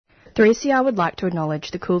3CR would like to acknowledge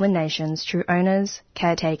the Kulin Nation's true owners,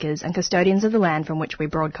 caretakers and custodians of the land from which we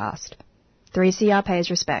broadcast. 3CR pays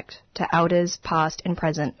respect to elders past and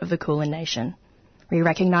present of the Kulin Nation. We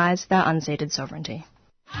recognise their unceded sovereignty.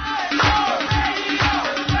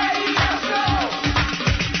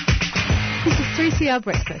 This is 3CR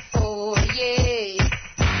Breakfast. Oh, yeah.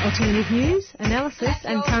 Alternative news, analysis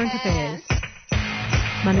and current affairs.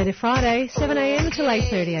 Monday to Friday, 7am until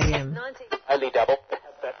 8:30am. Only double.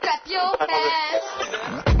 Clap your hands.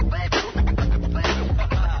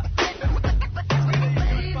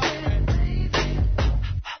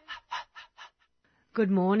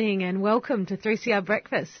 Good morning and welcome to 3CR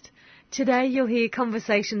Breakfast. Today you'll hear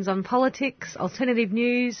conversations on politics, alternative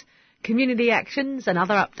news, community actions and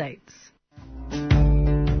other updates.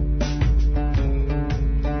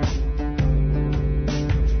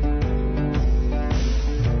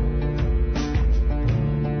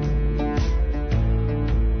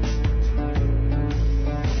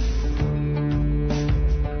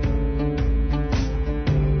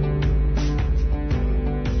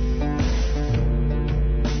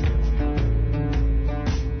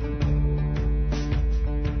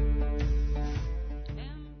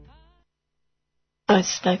 I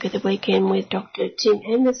spoke at the weekend with Dr. Tim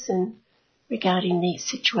Anderson regarding the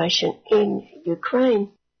situation in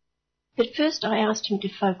Ukraine. But first I asked him to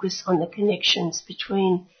focus on the connections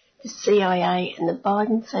between the CIA and the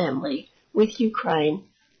Biden family with Ukraine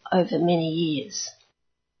over many years.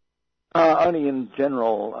 Only in a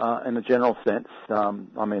general sense.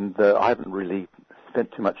 I haven't really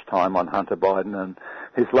spent too much time on Hunter Biden and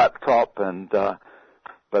his laptop,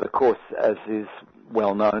 but of course, as is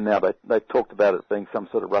well known now, they've talked about it being some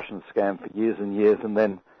sort of Russian scam for years and years, and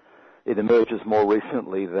then it emerges more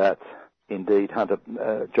recently that indeed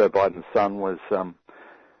Joe Biden's son was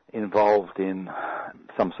involved in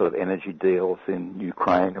some sort of energy deals in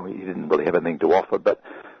Ukraine. He didn't really have anything to offer, but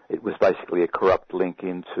it was basically a corrupt link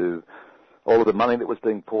into all of the money that was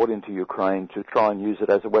being poured into Ukraine to try and use it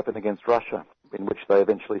as a weapon against Russia, in which they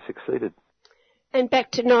eventually succeeded. And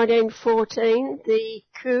back to 1914, the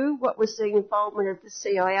coup, what was the involvement of the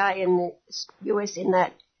CIA and the US in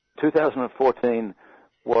that? 2014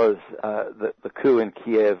 was the coup in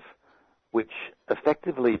Kiev, which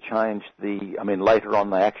effectively changed later on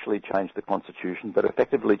they actually changed the constitution, but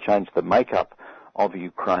effectively changed the makeup of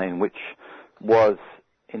Ukraine, which was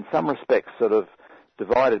in some respects sort of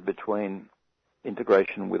divided between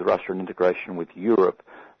integration with Russia and integration with Europe,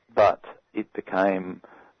 but it became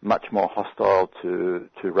much more hostile to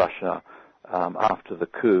Russia after the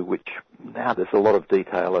coup, which now there's a lot of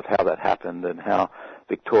detail of how that happened and how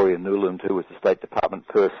Victoria Nuland, who was the State Department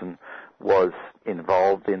person, was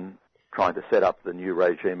involved in trying to set up the new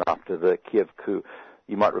regime after the Kiev coup.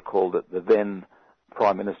 You might recall that the then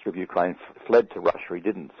Prime Minister of Ukraine fled to Russia. He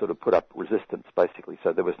didn't sort of put up resistance, basically,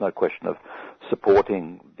 so there was no question of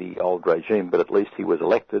supporting the old regime, but at least he was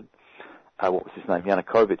elected. What was his name?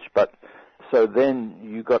 Yanukovych. So then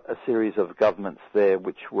you got a series of governments there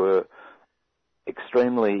which were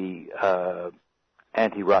extremely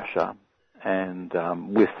anti-Russia, and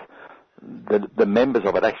with the members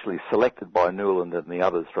of it actually selected by Nuland and the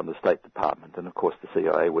others from the State Department, and of course the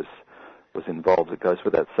CIA was involved. It goes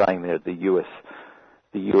without saying there the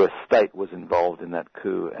US state was involved in that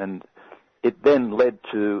coup, and it then led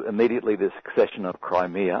to immediately the succession of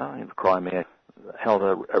Crimea. Crimea held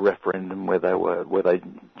a referendum where they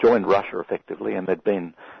joined Russia effectively, and there'd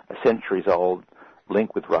been a centuries-old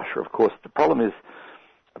link with Russia. Of course, the problem is,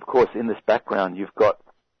 in this background, you've got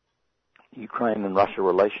Ukraine and Russia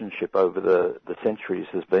relationship over the centuries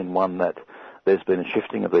has been one that there's been a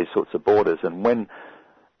shifting of these sorts of borders, and when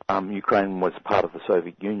Ukraine was part of the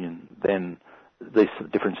Soviet Union, then these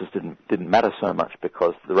differences didn't matter so much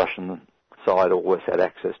because the Russian side always had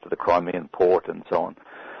access to the Crimean port and so on.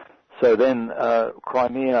 So then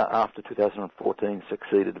Crimea, after 2014,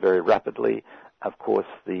 succeeded very rapidly. Of course,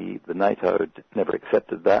 the NATO never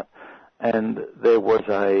accepted that. And there was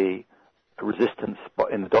a resistance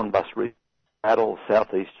in the Donbas region, battle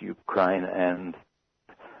southeast Ukraine and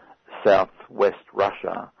southwest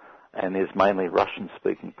Russia, and there's mainly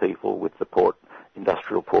Russian-speaking people with the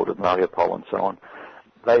industrial port of Mariupol and so on.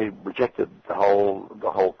 They rejected the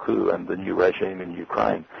whole coup and the new regime in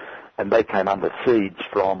Ukraine, and they came under siege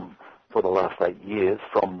for the last 8 years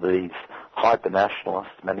from these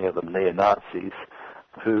hyper-nationalists, many of them neo-Nazis,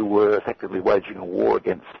 who were effectively waging a war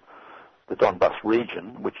against the Donbas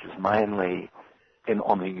region, which is mainly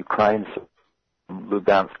on the Ukraine side,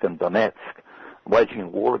 Lugansk and Donetsk, waging a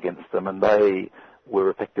war against them, and they were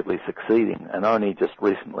effectively succeeding. And only just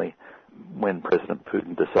recently, when President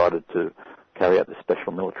Putin decided to carry out this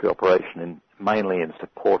special military operation in mainly in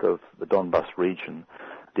support of the Donbas region,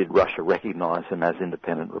 did Russia recognize them as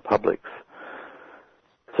independent republics.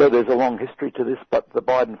 So there's a long history to this, but the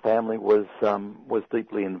Biden family was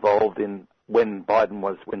deeply involved in when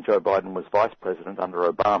Joe Biden was vice president under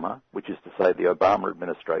Obama, which is to say the Obama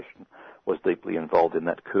administration was deeply involved in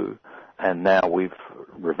that coup, and now we've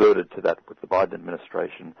reverted to that with the Biden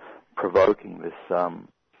administration, provoking this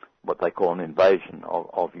what they call an invasion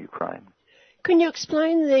of Ukraine. Can you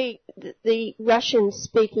explain the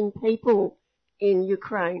Russian-speaking people in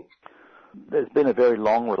Ukraine? There's been a very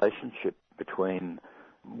long relationship between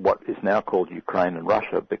what is now called Ukraine and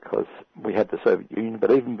Russia, because we had the Soviet Union,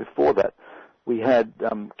 but even before that, we had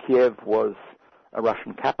Kiev was a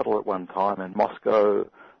Russian capital at one time, and Moscow,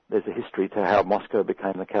 there's a history to how Moscow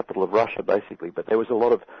became the capital of Russia, basically, but there was a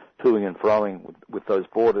lot of toing and froing with those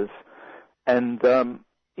borders. And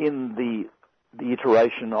in the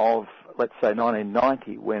iteration of, let's say,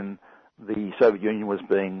 1990, when the Soviet Union was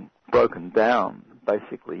being broken down,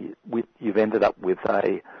 basically, you've ended up with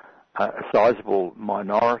a sizable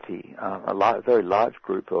minority, a very large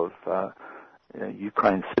group of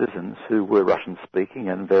Ukraine citizens who were Russian-speaking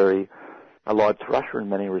and very allied to Russia in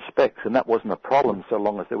many respects. And that wasn't a problem so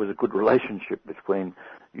long as there was a good relationship between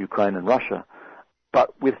Ukraine and Russia.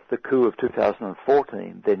 But with the coup of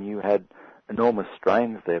 2014, then you had enormous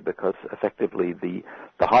strains there, because effectively the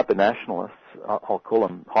hyper-nationalists, I'll call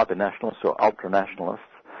them hyper-nationalists or ultra-nationalists,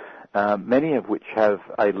 many of which have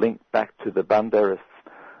a link back to the Banderists,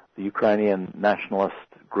 the Ukrainian nationalist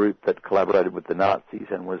group that collaborated with the Nazis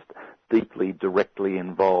and was deeply, directly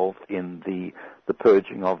involved in the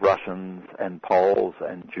purging of Russians and Poles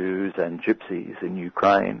and Jews and Gypsies in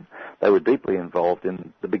Ukraine. They were deeply involved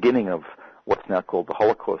in the beginning of what's now called the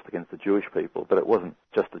Holocaust against the Jewish people, but it wasn't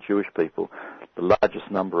just the Jewish people. The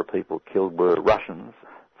largest number of people killed were Russians,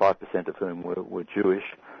 5% of whom were Jewish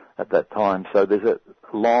at that time. So there's a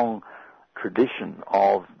long tradition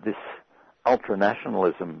of this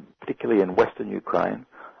ultranationalism, particularly in Western Ukraine,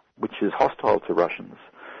 which is hostile to Russians.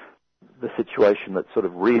 The situation that sort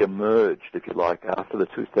of re-emerged, if you like, after the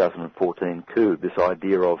 2014 coup, this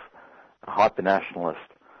idea of a hyper-nationalist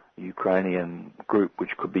Ukrainian group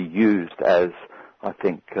which could be used as, I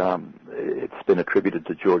think it's been attributed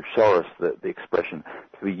to George Soros, the expression,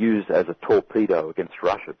 to be used as a torpedo against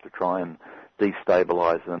Russia to try and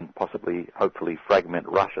destabilize and possibly, hopefully, fragment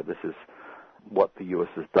Russia. This is what the US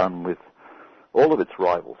has done with all of its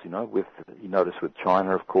rivals, you notice with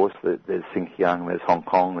China, of course, there's Xinjiang, there's Hong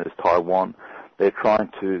Kong, there's Taiwan. They're trying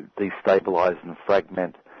to destabilize and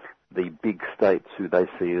fragment the big states who they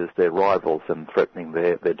see as their rivals and threatening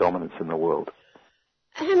their dominance in the world.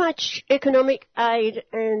 How much economic aid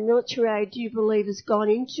and military aid do you believe has gone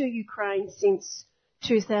into Ukraine since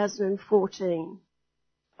 2014?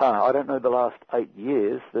 I don't know the last 8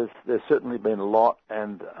 years. There's certainly been a lot,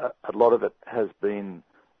 and a lot of it has been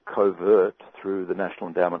covert through the National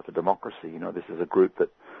Endowment for Democracy. This is a group that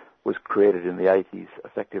was created in the 80s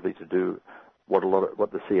effectively to do what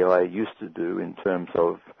the CIA used to do in terms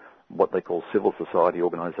of what they call civil society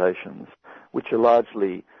organizations, which are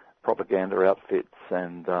largely propaganda outfits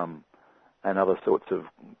and other sorts of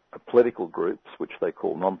political groups, which they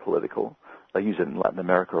call non-political. They use it in Latin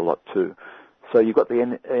America a lot too. So you've got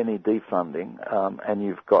the NED funding, and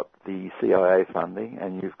you've got the CIA funding,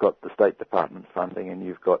 and you've got the State Department funding, and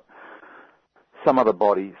you've got some other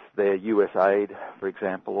bodies there, USAID, for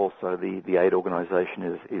example. Also, the aid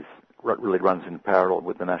organization really runs in parallel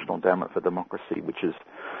with the National Endowment for Democracy, which is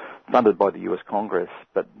funded by the US Congress,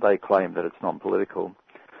 but they claim that it's non-political.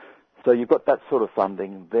 So you've got that sort of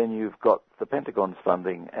funding. Then you've got the Pentagon's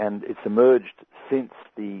funding, and it's emerged since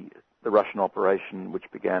the Russian operation, which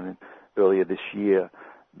began earlier this year,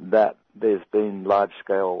 that there's been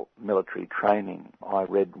large-scale military training. I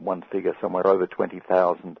read one figure somewhere over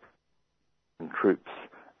 20,000 troops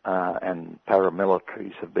and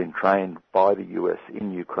paramilitaries have been trained by the US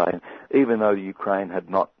in Ukraine, even though Ukraine had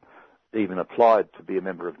not even applied to be a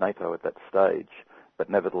member of NATO at that stage. But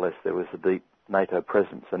nevertheless, there was a deep NATO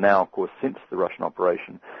presence. And now, of course, since the Russian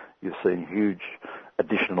operation, you've seen huge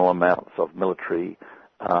additional amounts of military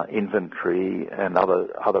inventory and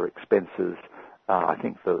other expenses. I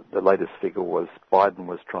think the latest figure was Biden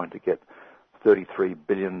was trying to get $33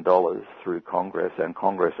 billion through Congress, and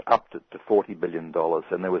Congress upped it to $40 billion,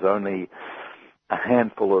 and there was only a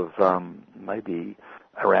handful of maybe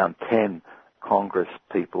around 10 Congress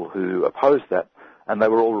people who opposed that, and they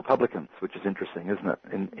were all Republicans, which is interesting, isn't it?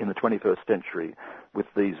 In the 21st century, with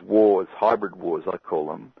these wars, hybrid wars I call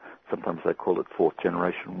them, sometimes they call it fourth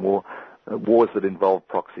generation war, wars that involve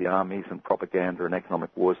proxy armies and propaganda and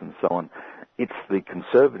economic wars and so on. It's the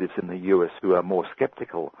conservatives in the US who are more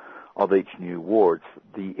skeptical of each new war.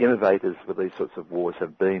 The innovators for these sorts of wars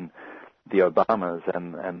have been the Obamas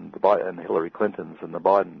and the Hillary Clintons and the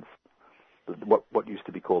Bidens, what used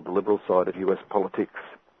to be called the liberal side of US politics.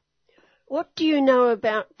 What do you know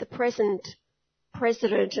about the present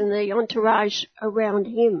president and the entourage around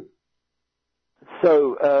him?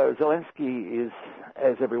 So Zelensky is,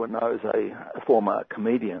 as everyone knows, a former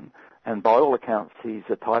comedian, and by all accounts he's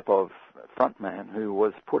a type of frontman who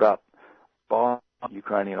was put up by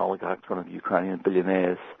Ukrainian oligarchs, one of the Ukrainian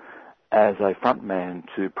billionaires, as a frontman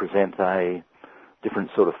to present a different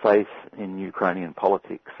sort of face in Ukrainian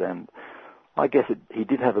politics. And I guess he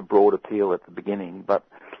did have a broad appeal at the beginning, but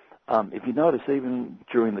if you notice, even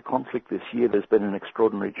during the conflict this year, there's been an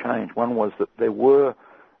extraordinary change. One was that there were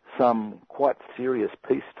some quite serious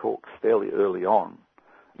peace talks fairly early on,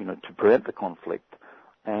 to prevent the conflict.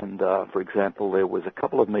 And, for example, there was a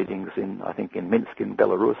couple of meetings in Minsk in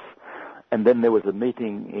Belarus, and then there was a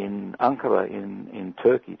meeting in Ankara in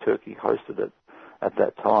Turkey. Turkey hosted it at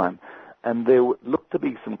that time. And there looked to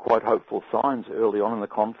be some quite hopeful signs early on in the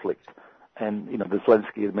conflict. And, the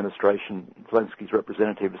Zelensky administration, Zelensky's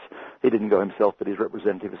representatives, he didn't go himself, but his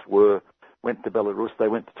representatives went to Belarus, they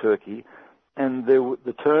went to Turkey, and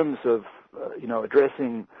the terms of,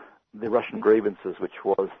 addressing the Russian grievances, which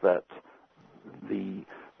was that the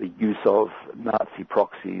use of Nazi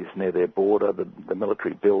proxies near their border, the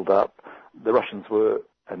military build-up, the Russians were,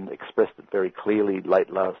 and expressed it very clearly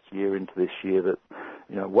late last year into this year,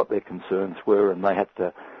 that, what their concerns were, and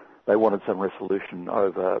they wanted some resolution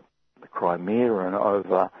over the Crimea and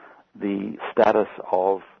over the status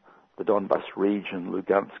of the Donbas region,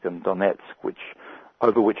 Lugansk and Donetsk,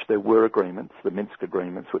 over which there were agreements, the Minsk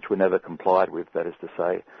agreements, which were never complied with. That is to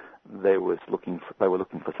say, they were looking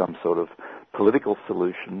for some sort of political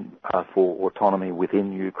solution for autonomy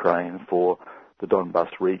within Ukraine for the Donbas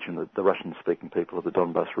region, the Russian-speaking people of the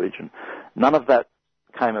Donbas region. None of that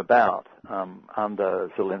came about under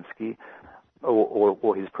Zelensky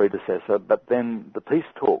or his predecessor, but then the peace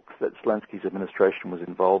talks that Zelensky's administration was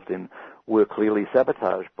involved in were clearly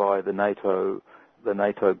sabotaged by the NATO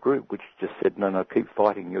group, which just said, no, keep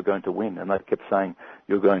fighting, you're going to win. And they kept saying,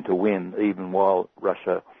 you're going to win, even while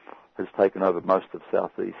Russia has taken over most of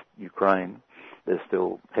southeast Ukraine. There's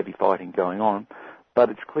still heavy fighting going on.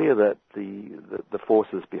 But it's clear that the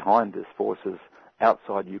forces behind this, forces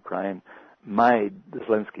outside Ukraine, made the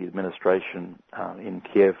Zelensky administration in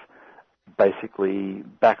Kiev basically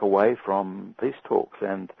back away from peace talks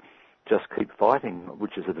and just keep fighting,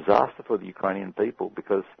 which is a disaster for the Ukrainian people,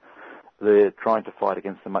 because they're trying to fight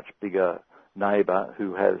against a much bigger neighbour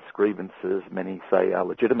who has grievances, many say are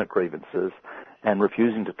legitimate grievances, and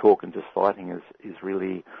refusing to talk and just fighting is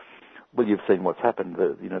really, well, you've seen what's happened.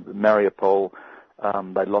 The Mariupol,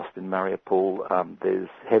 they lost in Mariupol. There's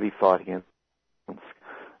heavy fighting in Minsk,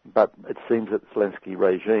 but it seems that the Zelensky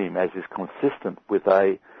regime, as is consistent with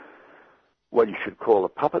what you should call a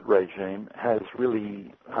puppet regime, has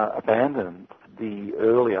really abandoned the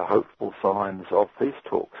earlier hopeful signs of peace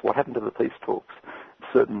talks. What happened to the peace talks?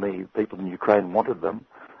 Certainly people in Ukraine wanted them,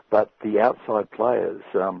 but the outside players,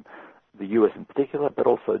 the US in particular, but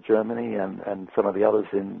also Germany and some of the others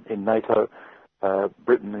in NATO,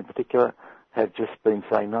 Britain in particular, have just been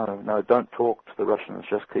saying, no, don't talk to the Russians,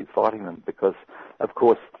 just keep fighting them, because, of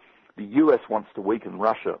course, the US wants to weaken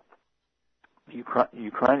Russia.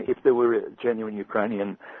 Ukraine, if there were a genuine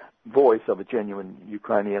Ukrainian voice of a genuine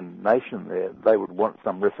Ukrainian nation there, they would want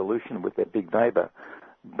some resolution with their big neighbour.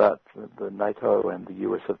 But the NATO and the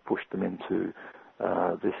US have pushed them into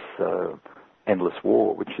this endless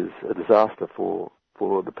war, which is a disaster for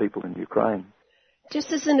the people in Ukraine.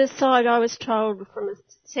 Just as an aside, I was told from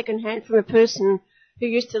second-hand from a person who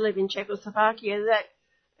used to live in Czechoslovakia that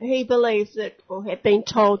he believes that, or had been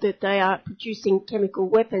told that they are producing chemical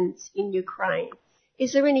weapons in Ukraine.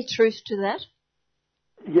 Is there any truth to that?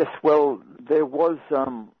 Yes, well, there was,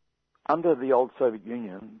 under the old Soviet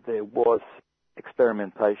Union, there was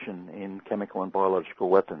experimentation in chemical and biological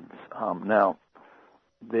weapons. Now,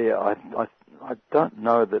 I don't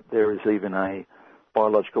know that there is even a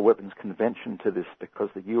biological weapons convention to this, because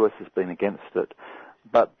the US has been against it.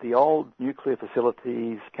 But the old nuclear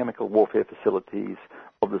facilities, chemical warfare facilities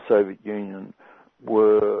of the Soviet Union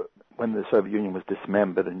were, when the Soviet Union was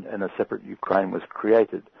dismembered and a separate Ukraine was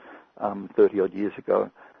created 30-odd years ago,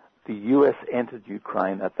 the US entered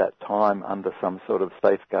Ukraine at that time under some sort of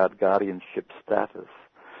safeguard guardianship status,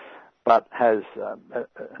 but has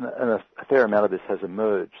a fair amount of this has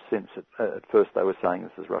emerged since. At first they were saying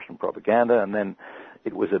this is Russian propaganda, and then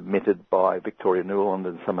it was admitted by Victoria Nuland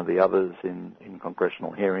and some of the others in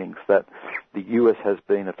congressional hearings that the US has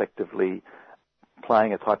been effectively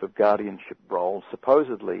playing a type of guardianship role,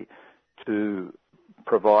 supposedly to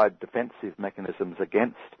provide defensive mechanisms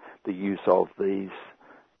against the use of these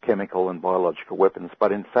chemical and biological weapons,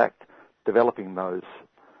 but in fact developing those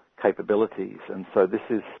capabilities. And so this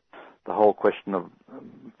is the whole question of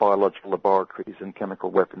biological laboratories and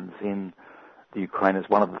chemical weapons in the Ukraine is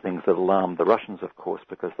one of the things that alarmed the Russians, of course,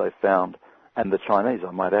 because they found, and the Chinese,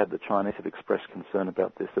 I might add, the Chinese have expressed concern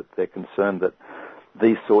about this, that they're concerned that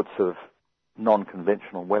these sorts of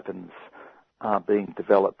non-conventional weapons are being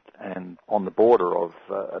developed and on the border of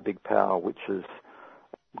a big power which has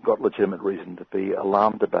got legitimate reason to be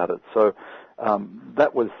alarmed about it. So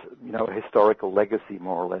that was, a historical legacy,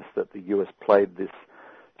 more or less, that the US played this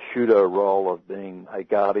pseudo role of being a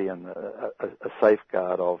guardian, a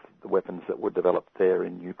safeguard of the weapons that were developed there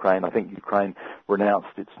in Ukraine. I think Ukraine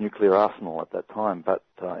renounced its nuclear arsenal at that time, but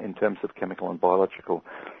in terms of chemical and biological,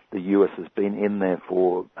 the US has been in there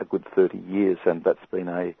for a good 30 years, and that's been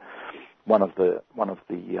one of the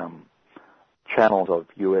channels of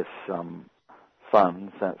US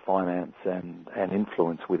funds, finance, and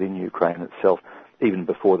influence within Ukraine itself, even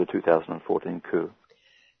before the 2014 coup.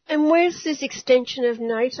 And where's this extension of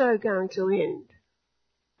NATO going to end?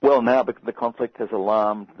 Well, now the conflict has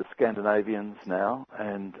alarmed the Scandinavians now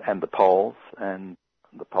and the Poles, and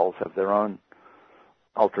the Poles have their own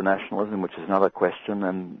ultranationalism, which is another question,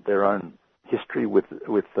 and their own history with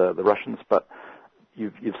the Russians. But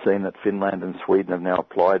you've seen that Finland and Sweden have now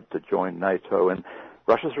applied to join NATO, and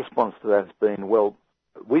Russia's response to that has been, well,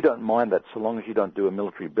 we don't mind that so long as you don't do a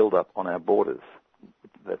military build-up on our borders.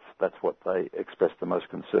 That's what they expressed the most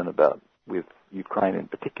concern about with Ukraine in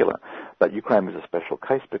particular. But Ukraine was a special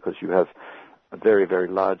case because you have a very, very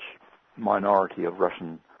large minority of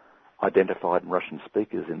Russian-identified and Russian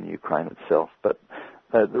speakers in the Ukraine itself. But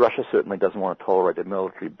Russia certainly doesn't want to tolerate a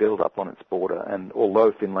military build-up on its border. And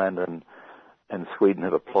although Finland and Sweden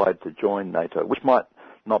have applied to join NATO, which might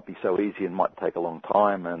not be so easy and might take a long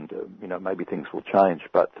time, and maybe things will change,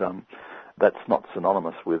 but that's not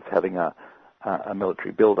synonymous with having a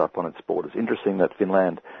military build-up on its borders. Interesting that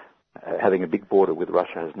Finland, having a big border with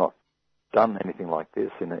Russia, has not done anything like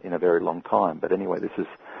this in a very long time. But anyway, this is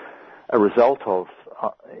a result of,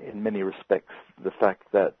 in many respects, the fact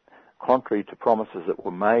that, contrary to promises that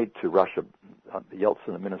were made to Russia, the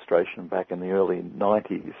Yeltsin administration back in the early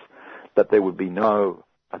 90s, that there would be no,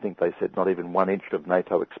 I think they said, not even 1 inch of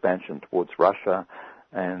NATO expansion towards Russia,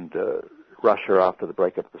 and Russia, after the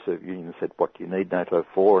breakup of the Soviet Union, said, what do you need NATO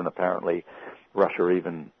for? And apparently Russia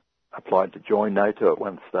even applied to join NATO at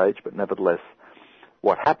one stage, but nevertheless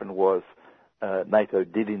what happened was NATO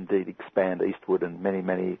did indeed expand eastward, and many,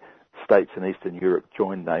 many states in Eastern Europe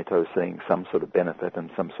joined NATO, seeing some sort of benefit and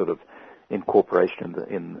some sort of incorporation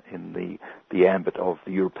in the ambit of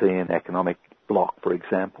the European economic bloc, for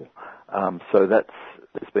example. So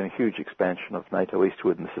there's been a huge expansion of NATO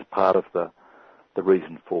eastward, and this is part of the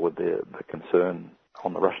reason for the concern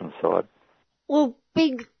on the Russian side. Well,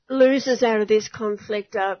 big losers out of this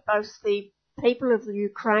conflict are both the people of the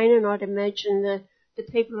Ukraine and I'd imagine the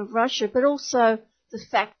people of Russia, but also the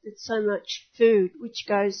fact that so much food, which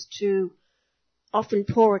goes to often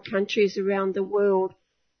poorer countries around the world,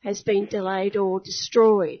 has been delayed or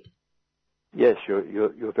destroyed. Yes,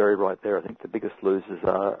 you're very right there. I think the biggest losers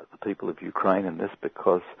are the people of Ukraine in this,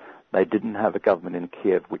 because they didn't have a government in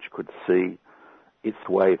Kiev which could see its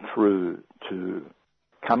way through to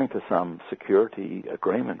coming to some security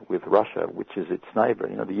agreement with Russia, which is its neighbour.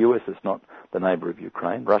 The US is not the neighbour of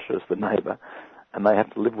Ukraine. Russia is the neighbour, and they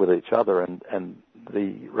have to live with each other. And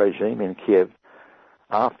the regime in Kiev,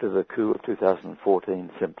 after the coup of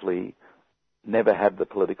 2014, simply never had the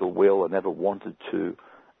political will and never wanted to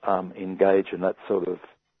engage in that sort of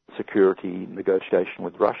security negotiation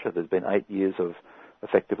with Russia. There's been 8 years of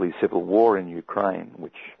effectively civil war in Ukraine,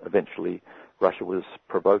 which eventually Russia was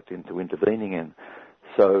provoked into intervening in.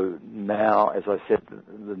 So now, as I said,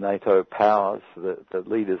 the NATO powers, the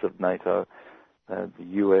leaders of NATO, the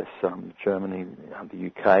US, Germany, the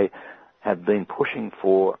UK, have been pushing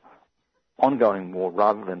for ongoing war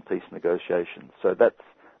rather than peace negotiations. So that's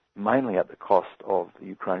mainly at the cost of the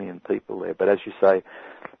Ukrainian people there. But as you say,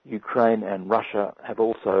 Ukraine and Russia have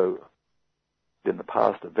also, in the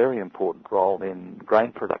past, a very important role in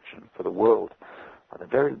grain production for the world. A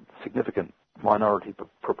very significant minority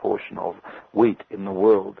proportion of wheat in the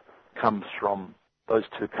world comes from those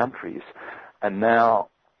two countries. And now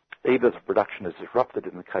either the production is disrupted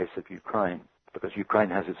in the case of Ukraine, because Ukraine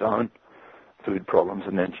has its own food problems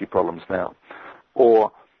and energy problems now,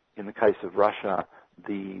 or in the case of Russia,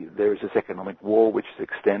 there is this economic war which is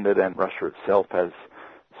extended, and Russia itself has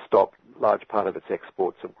stopped large part of its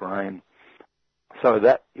exports of grain. So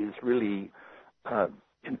that is really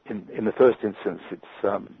in the first instance,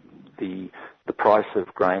 it's the price of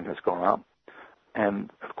grain has gone up, and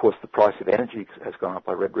of course the price of energy has gone up.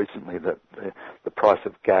 I read recently that the price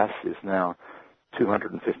of gas is now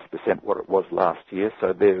 250% what it was last year,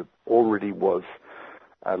 so there already was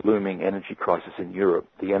a looming energy crisis in Europe.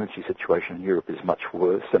 The energy situation in Europe is much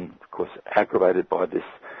worse, and of course aggravated by this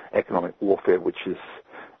economic warfare,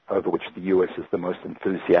 over which the US is the most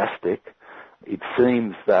enthusiastic. It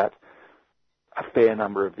seems that a fair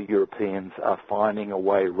number of the Europeans are finding a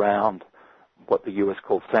way round what the US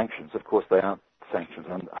calls sanctions. Of course, they aren't sanctions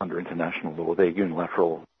under international law. They're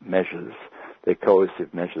unilateral measures. They're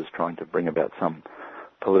coercive measures trying to bring about some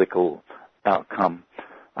political outcome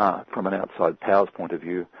from an outside powers point of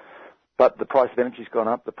view. But the price of energy's gone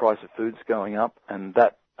up, the price of food's going up, and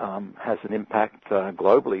that has an impact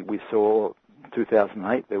globally. We saw in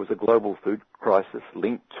 2008 there was a global food crisis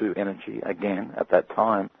linked to energy again at that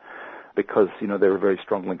time, because, there are very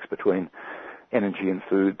strong links between energy and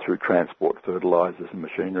food through transport, fertilizers and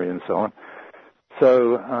machinery and so on.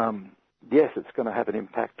 So, yes, it's going to have an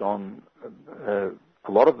impact on a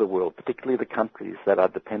lot of the world, particularly the countries that are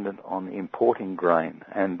dependent on importing grain.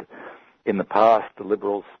 And in the past, the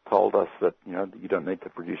Liberals told us that, you don't need to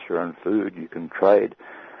produce your own food, you can trade.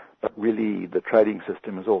 But really, the trading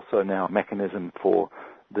system is also now a mechanism for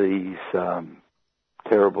these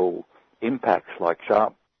terrible impacts like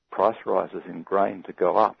sharp price rises in grain to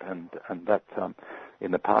go up, and that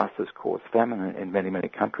in the past has caused famine in many, many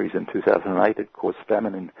countries. In 2008 it caused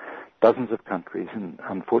famine in dozens of countries, and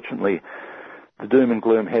unfortunately the doom and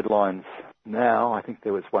gloom headlines now, I think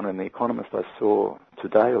there was one in The Economist I saw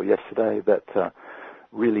today or yesterday, that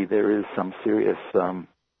really there is some serious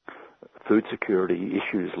food security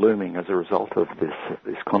issues looming as a result of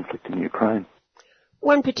this conflict in Ukraine.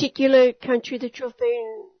 One particular country that you've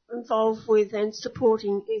been involved with and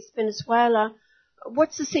supporting is Venezuela.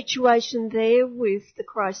 What's the situation there with the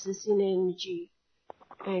crisis in energy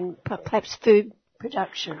and perhaps food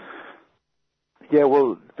production? Yeah,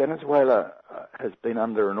 well, Venezuela has been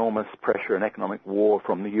under enormous pressure and economic war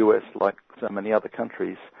from the US, like so many other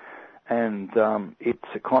countries, and its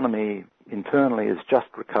economy internally is just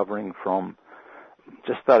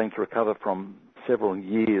starting to recover from several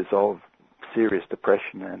years of serious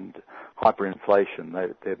depression and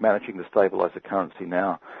hyperinflation. They're managing to stabilize the currency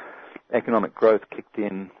now. Economic growth kicked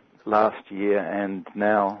in last year, and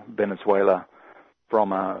now Venezuela,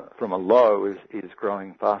 from a low, is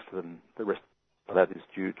growing faster than the rest. That is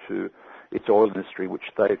due to its oil industry,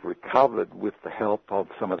 which they've recovered with the help of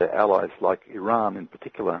some of their allies, like Iran in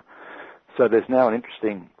particular. So there's now an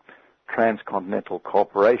interesting transcontinental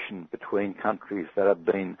cooperation between countries that have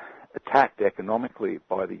been attacked economically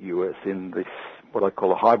by the US in this, what I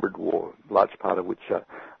call a hybrid war, large part of which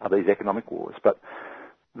are these economic wars. But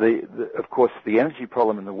of course, the energy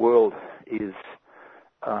problem in the world is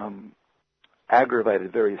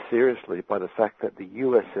aggravated very seriously by the fact that the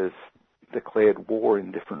US has declared war in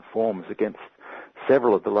different forms against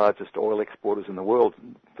several of the largest oil exporters in the world.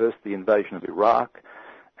 First, the invasion of Iraq,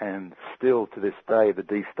 and still to this day, the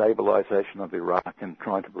destabilization of Iraq and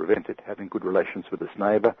trying to prevent it having good relations with its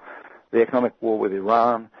neighbor. The economic war with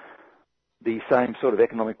Iran, the same sort of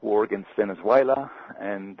economic war against Venezuela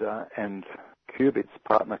and Cuba, its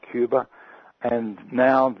partner Cuba, and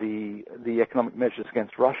now the economic measures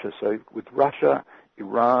against Russia. So with Russia,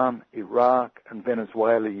 Iran, Iraq, and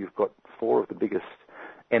Venezuela, you've got four of the biggest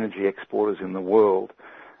energy exporters in the world,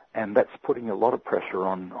 and that's putting a lot of pressure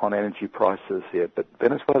on energy prices here. But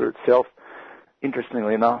Venezuela itself,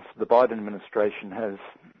 interestingly enough, the Biden administration has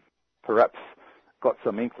perhaps got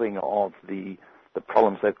some inkling of the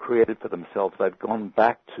problems they've created for themselves. They've gone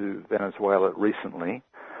back to Venezuela recently,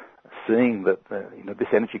 seeing that this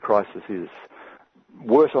energy crisis is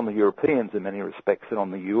worse on the Europeans in many respects than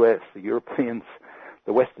on the US. The Europeans,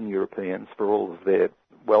 the Western Europeans, for all of their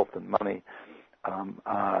wealth and money,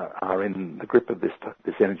 are in the grip of this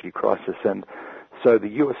energy crisis, and so the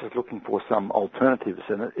US is looking for some alternatives,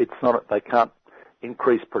 and it's not, they can't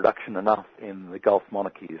increase production enough in the Gulf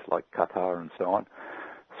monarchies like Qatar and so on.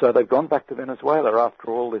 So they've gone back to Venezuela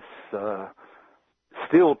after all this,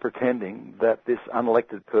 still pretending that this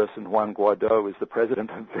unelected person, Juan Guaido, is the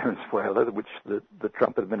president of Venezuela, which the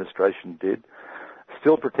Trump administration did,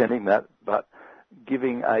 still pretending that, but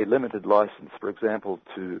giving a limited license, for example,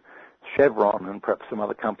 to Chevron and perhaps some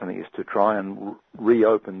other companies to try and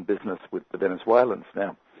reopen business with the Venezuelans.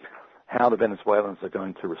 Now, how the Venezuelans are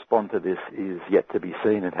going to respond to this is yet to be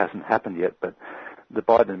seen. It hasn't happened yet, but the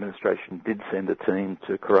Biden administration did send a team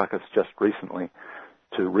to Caracas just recently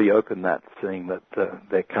to reopen that, seeing that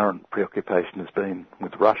their current preoccupation has been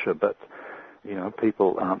with Russia. But You know,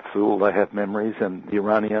 people aren't fooled. They have memories, and the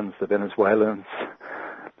Iranians, the Venezuelans,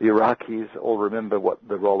 the Iraqis all remember what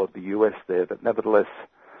the role of the US there. But nevertheless,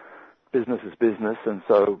 business is business, and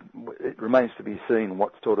so it remains to be seen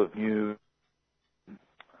what sort of new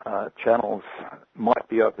channels might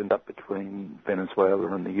be opened up between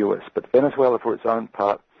Venezuela and the US. But Venezuela, for its own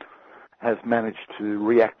part, has managed to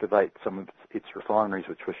reactivate some of its refineries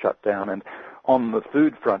which were shut down. And on the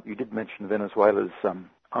food front, you did mention Venezuela's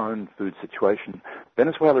own food situation.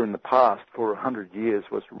 Venezuela in the past, for 100 years,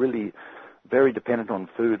 was really very dependent on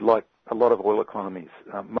food, like a lot of oil economies.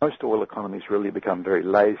 Most oil economies really become very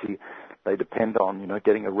lazy. They depend on,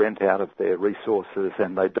 getting a rent out of their resources,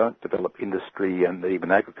 and they don't develop industry and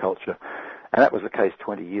even agriculture. And that was the case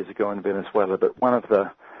 20 years ago in Venezuela. But one of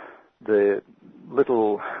the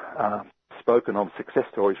little spoken of success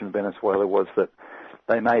stories in Venezuela was that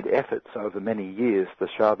they made efforts over many years, the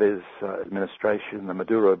Chavez administration, the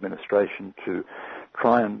Maduro administration, to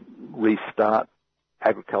try and restart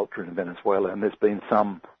agriculture in Venezuela, and there's been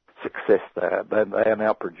some success there. They are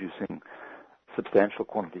now producing substantial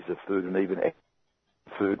quantities of food, and even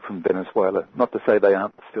food from Venezuela. Not to say they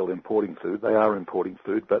aren't still importing food. They are importing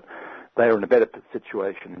food, but they are in a better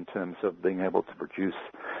situation in terms of being able to produce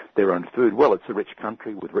their own food. Well, it's a rich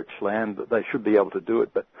country with rich land. They should be able to do it,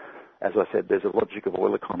 but as I said, there's a logic of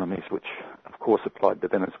oil economies which, of course, applied to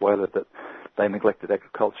Venezuela, that they neglected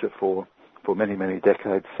agriculture for many, many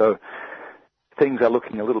decades. So things are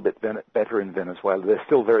looking a little bit better in Venezuela. They're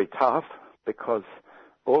still very tough because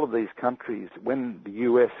all of these countries, when the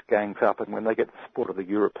US gangs up and when they get the support of the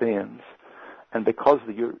Europeans, and because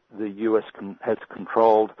the US has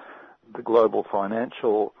controlled the global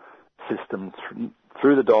financial system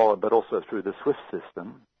through the dollar, but also through the SWIFT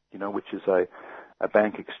system, which is a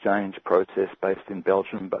bank exchange process based in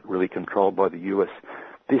Belgium, but really controlled by the US.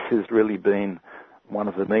 This has really been one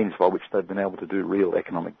of the means by which they've been able to do real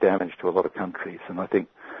economic damage to a lot of countries. And I think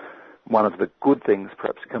one of the good things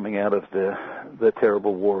perhaps coming out of the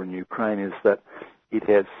terrible war in Ukraine is that it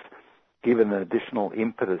has given an additional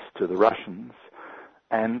impetus to the Russians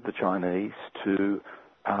and the Chinese to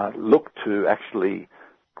look to actually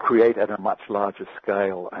create at a much larger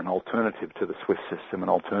scale an alternative to the SWIFT system, an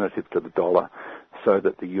alternative to the dollar, so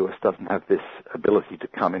that the US doesn't have this ability to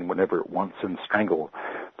come in whenever it wants and strangle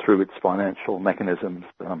through its financial mechanisms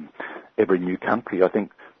every new country. I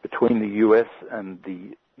think between the US and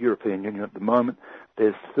the European Union at the moment,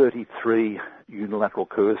 there's 33 unilateral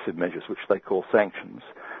coercive measures, which they call sanctions,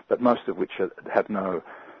 but most of which have no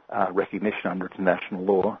recognition under international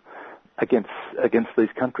law against these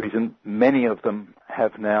countries, and many of them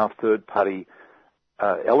have now third-party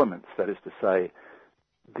elements. That is to say,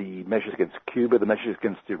 the measures against Cuba, the measures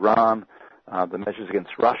against Iran, the measures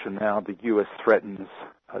against Russia. Now the US threatens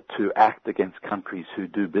to act against countries who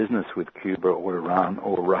do business with Cuba or Iran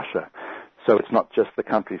or Russia. So it's not just the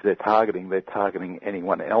countries they're targeting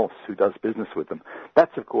anyone else who does business with them.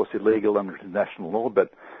 That's, of course, illegal under international law,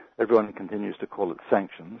 but everyone continues to call it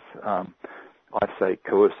sanctions. I say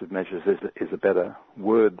coercive measures is a better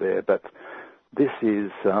word there, but this is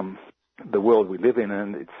the world we live in,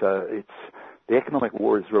 and it's the economic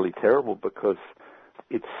war is really terrible because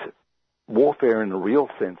it's warfare in a real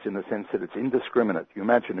sense, in the sense that it's indiscriminate. You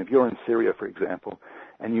imagine if you're in Syria, for example,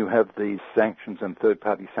 and you have these sanctions and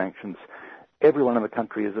third-party sanctions, everyone in the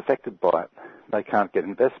country is affected by it. They can't get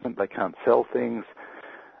investment, they can't sell things.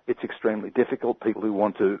 It's extremely difficult. People who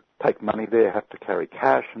want to take money there have to carry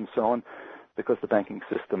cash and so on, because the banking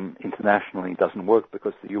system internationally doesn't work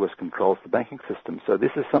because the US controls the banking system. So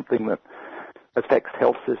this is something that affects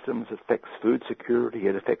health systems, affects food security,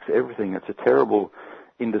 it affects everything. It's a terrible,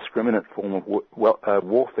 indiscriminate form of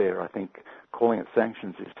warfare. I think calling it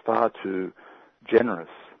sanctions is far too generous.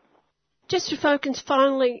 Just to focus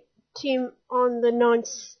finally, Tim, on the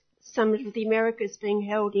 9th Summit of the Americas being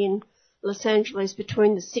held in Los Angeles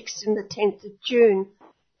between the 6th and the 10th of June.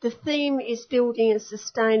 The theme is building a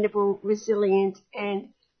sustainable, resilient and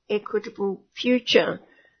equitable future.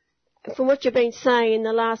 From what you've been saying in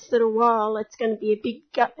the last little while, it's going to be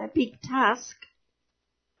a big task.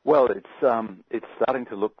 Well, it's starting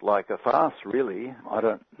to look like a farce, really. I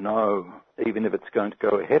don't know even if it's going to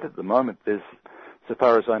go ahead at the moment. There's, so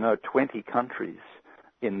far as I know, 20 countries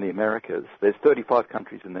in the Americas. There's 35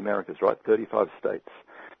 countries in the Americas, right? 35 states.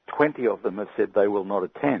 20 of them have said they will not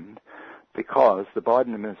attend because the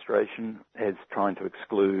Biden administration is trying to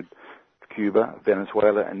exclude Cuba,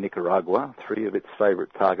 Venezuela and Nicaragua, three of its favorite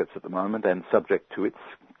targets at the moment and subject to its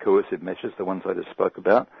coercive measures, the ones I just spoke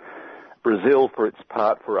about. Brazil, for its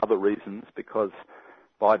part, for other reasons, because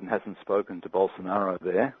Biden hasn't spoken to Bolsonaro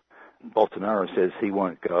there. Bolsonaro says he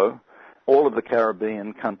won't go. all of the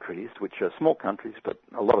Caribbean countries, which are small countries, but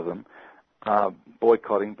a lot of them, are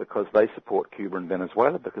boycotting because they support Cuba and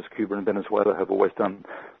Venezuela, because Cuba and Venezuela have always done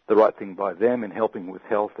the right thing by them in helping with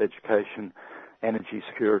health, education, energy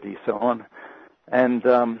security, so on. And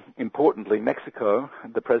importantly, Mexico,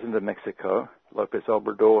 the president of Mexico, López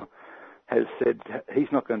Obrador, has said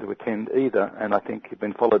he's not going to attend either, and I think he's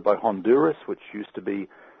been followed by Honduras, which used to be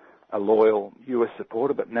a loyal U.S.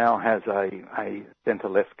 supporter, but now has a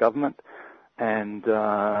centre-left government, and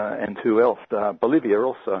who else? Bolivia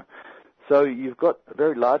also. So you've got a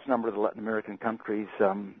very large number of the Latin American countries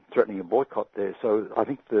threatening a boycott there. So I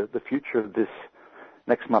think the future of this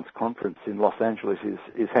next month's conference in Los Angeles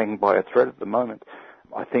is hanging by a thread at the moment.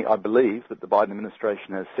 I believe that the Biden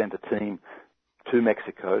administration has sent a team to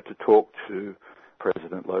Mexico to talk to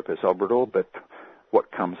President López Obrador, but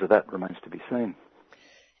what comes of that remains to be seen.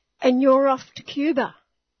 And you're off to Cuba.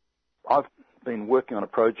 I've been working on a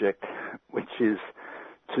project which is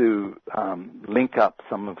to link up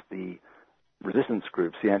some of the resistance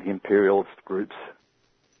groups, the anti-imperialist groups,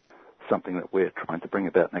 something that we're trying to bring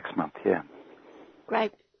about next month, yeah.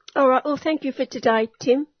 Great. All right, well, thank you for today,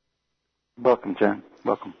 Tim. Welcome, Jan.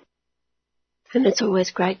 Welcome. And it's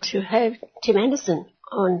always great to have Tim Anderson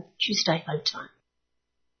on Tuesday home time.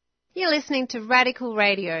 You're listening to Radical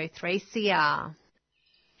Radio 3CR.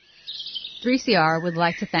 3CR would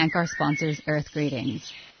like to thank our sponsors, Earth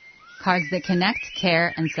Greetings. Cards that connect,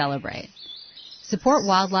 care, and celebrate. Support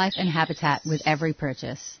wildlife and habitat with every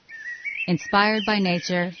purchase. Inspired by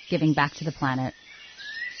nature, giving back to the planet.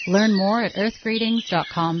 Learn more at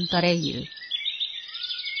earthgreetings.com.au.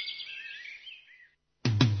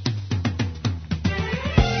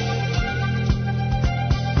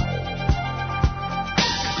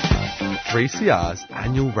 3CR's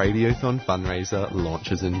annual Radiothon fundraiser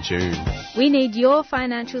launches in June. We need your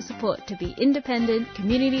financial support to be independent,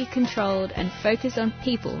 community-controlled and focused on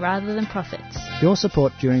people rather than profits. Your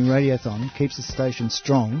support during Radiothon keeps the station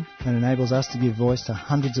strong and enables us to give voice to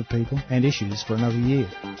hundreds of people and issues for another year.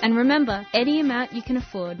 And remember, any amount you can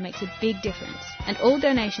afford makes a big difference, and all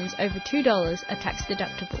donations over $2 are tax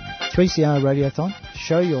deductible. 3CR Radiothon,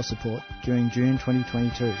 show your support during June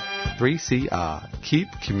 2022. 3CR, keep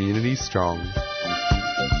communities strong.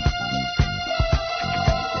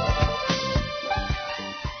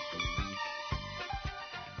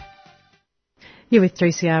 You're with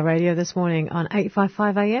 3CR Radio this morning on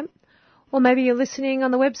 855 AM, or maybe you're listening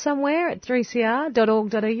on the web somewhere at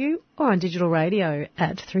 3cr.org.au or on digital radio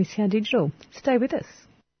at 3CR Digital. Stay with us.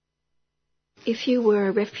 If you were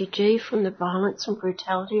a refugee from the violence and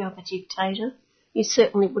brutality of a dictator, you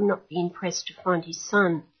certainly would not be impressed to find his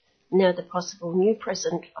son, now the possible new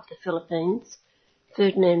president of the Philippines,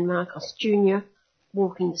 Ferdinand Marcos Jr.,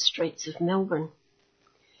 walking the streets of Melbourne.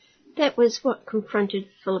 That was what confronted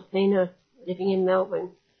Filipino living in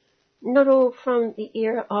Melbourne, not all from the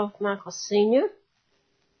era of Marcos Sr.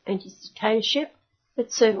 and his dictatorship,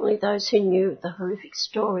 but certainly those who knew the horrific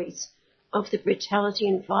stories of the brutality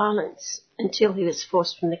and violence until he was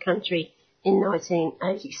forced from the country in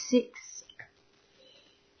 1986.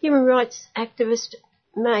 Human rights activist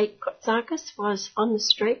May Kotsakis was on the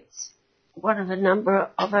streets, one of a number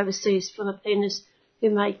of overseas Filipinos who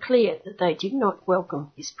made clear that they did not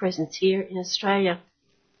welcome his presence here in Australia.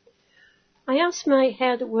 I asked May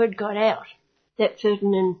how the word got out that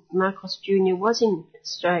Ferdinand Marcos Jr. was in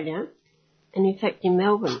Australia and in fact in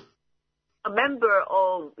Melbourne. A member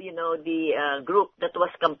of, the group that was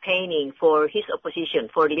campaigning for his opposition,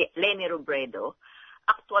 for Leni Robredo,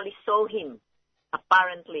 actually saw him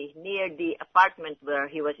apparently near the apartment where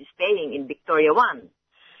he was staying in Victoria 1.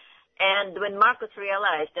 And when Marcos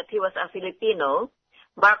realized that he was a Filipino,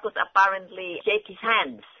 Marcos apparently shook his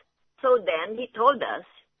hands. So then he told us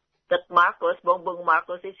that Bongbong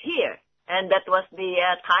Marcos is here. And that was the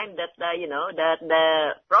time that, that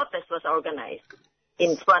the protest was organized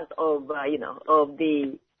in front of, of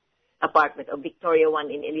the apartment of Victoria 1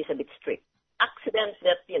 in Elizabeth Street. Accidents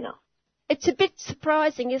that, It's a bit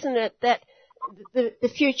surprising, isn't it, that the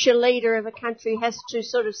future leader of a country has to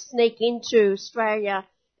sort of sneak into Australia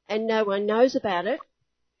and no one knows about it?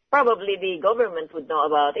 Probably the government would know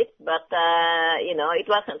about it, but, it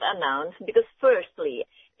wasn't announced because firstly,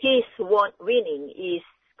 his winning is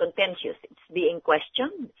contentious. It's being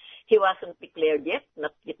questioned. He wasn't declared yet,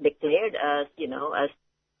 not yet declared as, as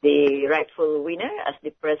the rightful winner, as the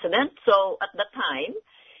president. So at the time,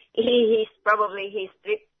 his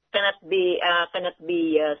trip cannot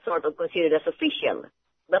be sort of considered as official.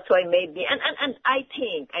 That's why maybe, and I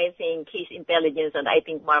think his intelligence and I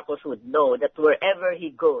think Marcos would know that wherever he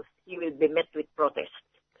goes, he will be met with protest.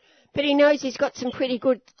 But he knows he's got some pretty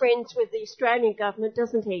good friends with the Australian government,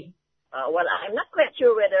 doesn't he? well, I'm not quite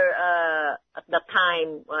sure whether at the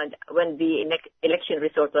time when the election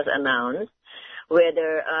result was announced,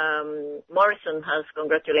 whether Morrison has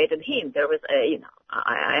congratulated him. There was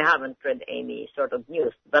I haven't read any sort of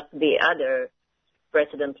news, but the other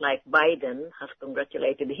president like Biden has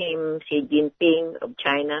congratulated him. Xi Jinping of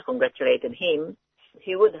China congratulated him.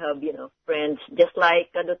 He would have, friends just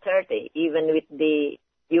like Duterte, even with the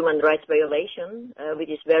human rights violation, which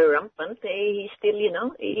is very rampant. He still,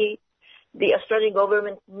 the Australian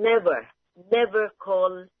government never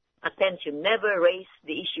called attention, never raised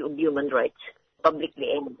the issue of human rights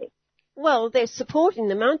publicly anyway. Well, they're supporting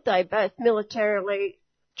them, aren't they? Both militarily,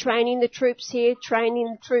 training the troops here, training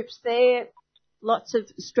the troops there. Lots of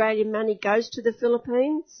Australian money goes to the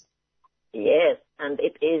Philippines. Yes, and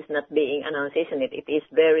it is not being announced, isn't it? It is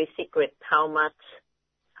very secret how much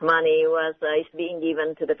money is being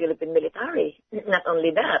given to the Philippine military. Not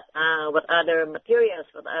only that, what other materials,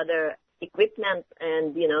 what other equipment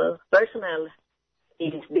and, personnel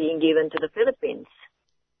is being given to the Philippines.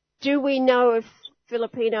 Do we know if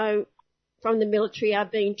Filipino from the military are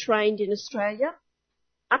being trained in Australia?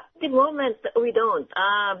 At the moment, we don't.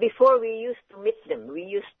 Before we used to meet them. We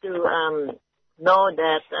used to know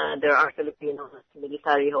that there are Filipino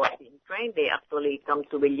military who are being trained. They actually come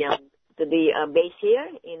to the base here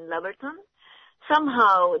in Laverton.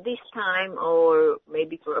 Somehow, this time, or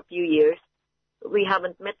maybe for a few years, we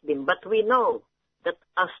haven't met them. But we know that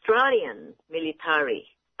Australian military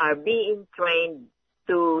are being trained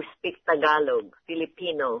to speak Tagalog,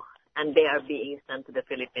 Filipino, and they are being sent to the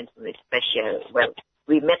Philippines in a special. Well,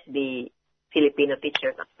 we met the Filipino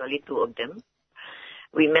teachers, actually, 2 of them.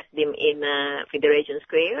 We met them in Federation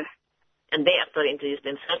Square, and they actually introduced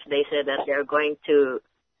themselves. They said that they are going to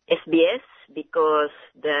SBS because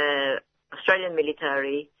the Australian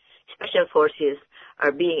military, special forces,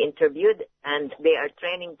 are being interviewed, and they are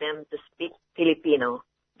training them to speak Filipino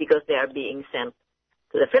because they are being sent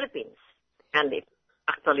to the Philippines. And it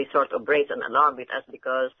actually sort of raised an alarm with us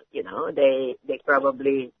because, they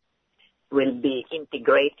probably will be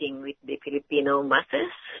integrating with the Filipino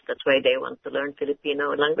masses. That's why they want to learn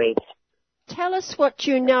Filipino language. Tell us what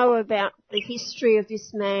you know about the history of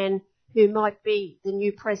this man who might be the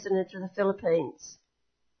new president of the Philippines.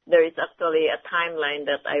 There is actually a timeline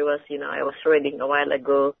that I was reading a while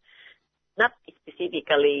ago, not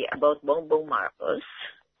specifically about Bongbong Marcos,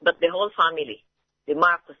 but the whole family, the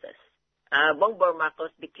Marcoses. Bongbong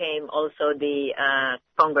Marcos became also the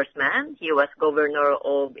congressman. He was governor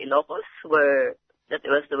of Ilocos, where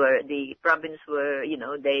the province where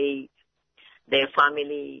their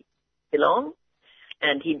family belonged,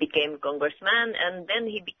 and he became congressman, and then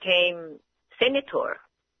he became senator.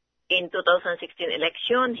 In 2016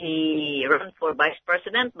 election, he ran for vice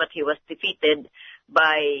president, but he was defeated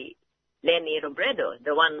by Leni Robredo,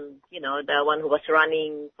 the one who was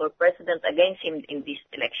running for president against him in this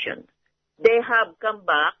election. They have come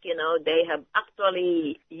back, they have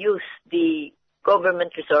actually used the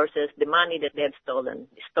government resources, the money that they have stolen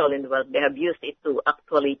wealth, they have used it to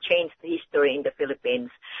actually change the history in the Philippines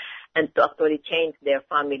and to actually change their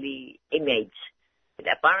family image. And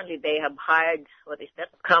apparently they have hired,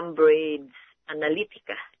 Cambridge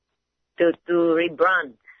Analytica to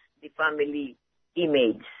rebrand the family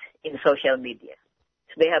image in social media.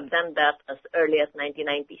 So they have done that as early as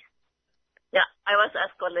 1990s. Yeah, I was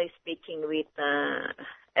actually speaking with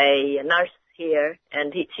a nurse here,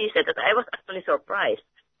 and she said that I was actually surprised.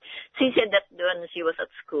 She said that when she was at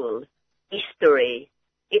school, history,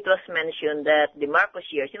 it was mentioned that the Marcos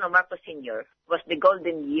years, Marcos Sr. was the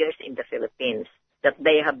golden years in the Philippines, that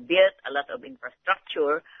they have built a lot of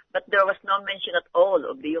infrastructure, but there was no mention at all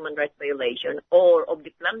of the human rights violation or of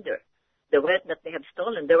the plunder, the wealth that they have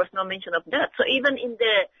stolen. There was no mention of that. So even in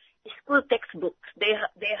the school textbooks, they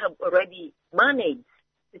have already managed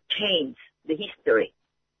to change the history.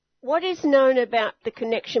 What is known about the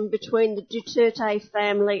connection between the Duterte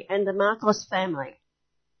family and the Marcos family?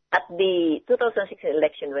 At the 2016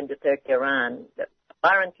 election when Duterte ran,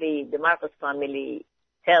 apparently the Marcos family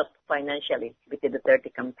helped financially with the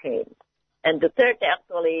Duterte campaign. And Duterte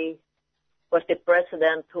actually was the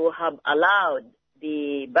president who have allowed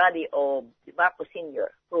the body of Marcos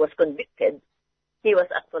Sr., who was convicted. He was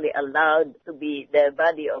actually allowed to be, the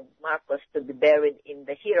body of Marcos to be buried in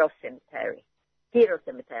the Hero Cemetery.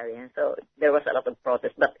 And so there was a lot of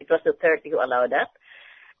protest, but it was Duterte who allowed that.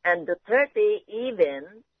 And Duterte even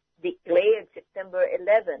declared September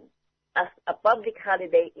 11 as a public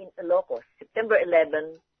holiday in Ilocos. September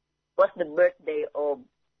 11 was the birthday of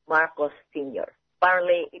Marcos Sr.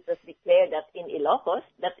 Apparently, it was declared that in Ilocos,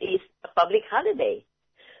 that is a public holiday.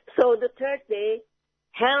 So Duterte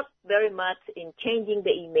helped very much in changing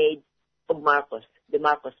the image of Marcos, the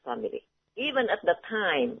Marcos family. Even at the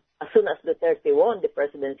time, as soon as Duterte won the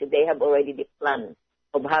presidency, they have already the plan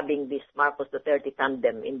of having this Marcos Duterte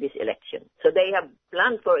tandem in this election. So they have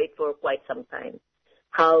planned for it for quite some time,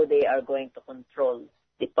 how they are going to control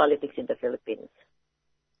the politics in the Philippines.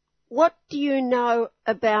 What do you know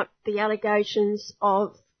about the allegations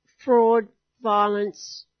of fraud,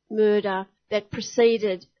 violence, murder that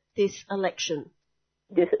preceded this election?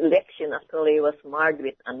 This election actually was marred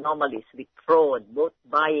with anomalies, with fraud, both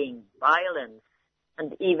buying, violence,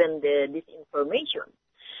 and even the disinformation.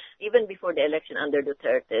 Even before the election under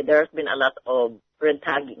Duterte, there has been a lot of red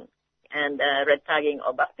tagging. And red tagging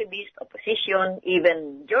of activists, opposition,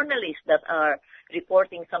 even journalists that are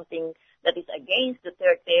reporting something that is against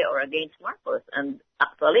Duterte or against Marcos. And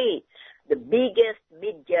actually, the biggest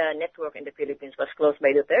media network in the Philippines was closed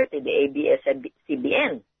by Duterte, the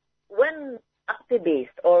ABS-CBN. When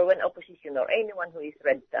activists or when opposition or anyone who is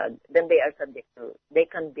red tagged, then they are subject to, they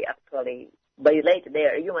can be actually violated.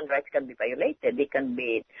 Their human rights can be violated. They can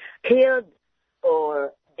be killed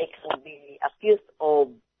or they can be accused of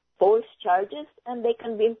false charges and they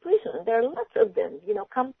can be imprisoned. There are lots of them,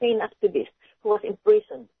 campaign activists who was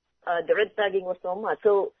imprisoned. The red tagging was so much.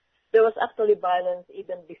 So there was actually violence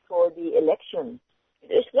even before the election.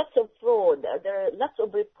 There's lots of fraud. There are lots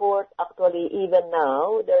of reports actually even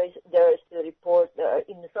now. There is the report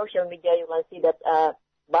in the social media. You can see that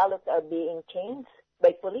ballots are being changed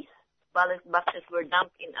by police. Ballot boxes were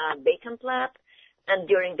dumped in a vacant lot. And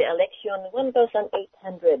during the election,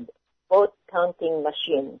 1,800 vote counting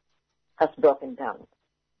machines has broken down.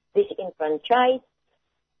 This enfranchised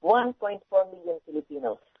 1.4 million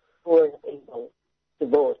Filipinos who were not able to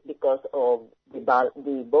vote because of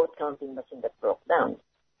the vote counting machine that broke down.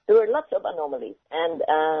 There were lots of anomalies, and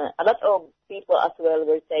a lot of people as well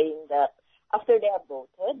were saying that after they have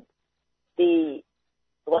voted, the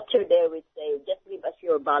watcher there would say, just leave us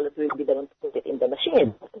your ballot, we'll be the one to put it in the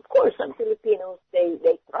machine. But of course, some Filipinos, they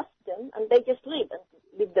trust them, and they just leave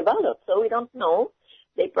the ballot. So we don't know.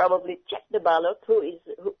 They probably check the ballot,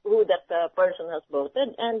 who that person has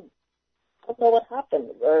voted, and don't know what happened,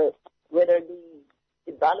 or whether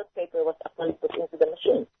the ballot paper was actually put into the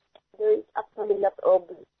machine. There is actually a lot of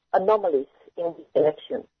anomalies in this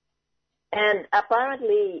election. And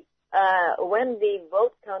apparently, when the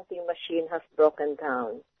vote counting machine has broken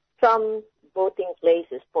down, some voting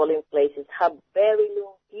places, polling places, have very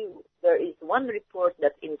long queues. There is one report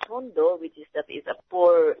that in Tondo, which is a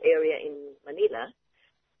poor area in Manila,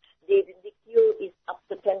 the queue is up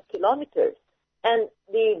to 10 kilometers. And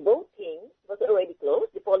the voting was already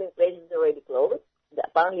closed. The polling place is already closed.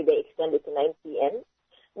 Apparently, they extended to 9 p.m.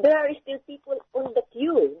 There are still people on the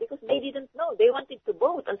queue because they didn't know. They wanted to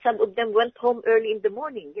vote. And some of them went home early in the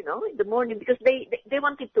morning, because they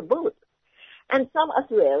wanted to vote. And some as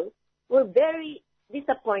well were very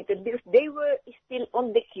disappointed because they were still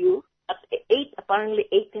on the queue at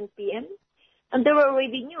 8:10 p.m. And there were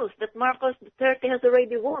already news that Marcos Duterte has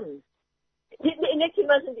already won. The election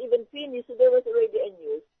wasn't even finished, so there was already a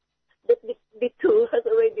news that the two has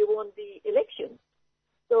already won the election.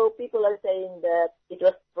 So people are saying that it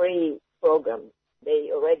was pre-programmed.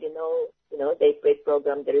 They already know, they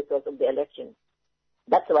pre-programmed the result of the election.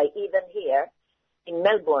 That's why even here in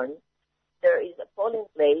Melbourne, there is a polling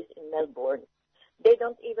place in Melbourne. They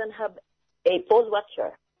don't even have a poll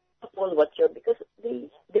watcher because the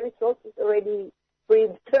result is already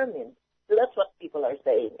predetermined. So that's what people are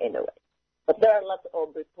saying anyway. But there are lots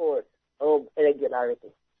of reports of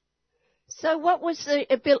irregularities. So what was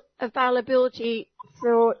the availability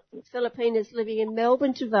for Filipinos living in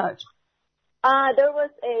Melbourne to vote? There was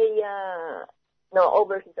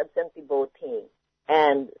overseas absentee voting.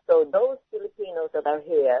 And so those Filipinos that are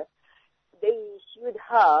here, they should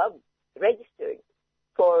have registered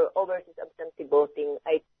for overseas absentee voting.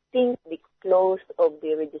 I think the close of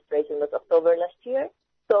the registration was October last year.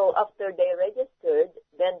 So after they registered,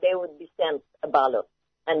 then they would be sent a ballot.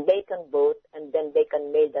 And they can vote, and then they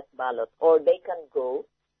can mail that ballot. Or they can go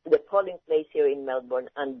to the polling place here in Melbourne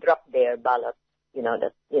and drop their ballot,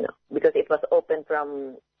 because it was open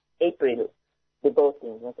from April. The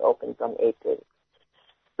voting was open from April.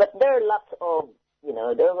 But there are lots of,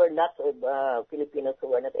 there were lots of Filipinos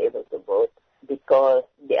who were not able to vote because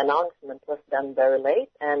the announcement was done very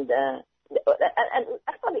late. And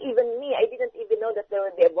actually, even me, I didn't even know that there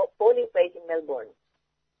would be a polling place in Melbourne.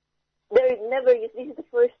 There is never, this is the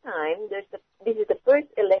first time, this is the first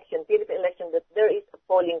election, Philippine election, that there is a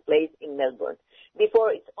polling place in Melbourne.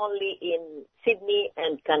 Before, it's only in Sydney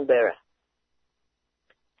and Canberra.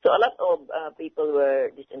 So a lot of people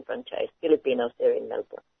were disenfranchised, Filipinos there in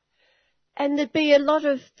Melbourne. And there'd be a lot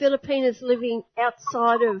of Filipinos living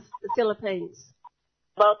outside of the Philippines.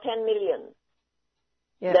 About 10 million.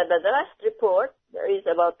 Yeah. The last report, there is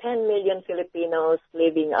about 10 million Filipinos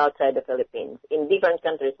living outside the Philippines in different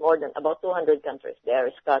countries, more than about 200 countries. They are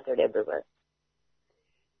scattered everywhere.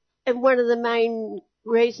 And one of the main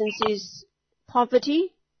reasons is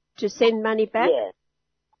poverty, to send money back? Yes,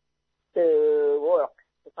 to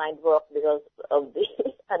find work because of the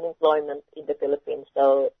unemployment in the Philippines.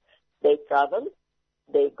 So they travel,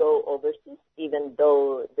 they go overseas, even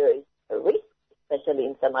though there is a risk, especially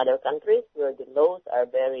in some other countries where the laws are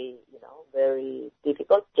very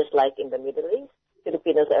difficult, just like in the Middle East.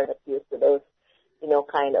 Filipinos are not used to those,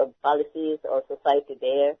 kind of policies or society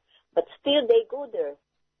there. But still they go there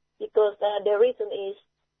because the reason is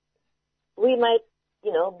we might,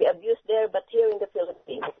 be abused there, but here in the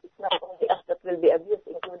Philippines, it's not only us that will be abused,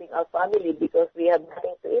 including our family, because we have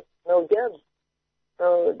nothing to eat, no jobs.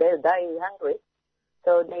 So they're dying hungry.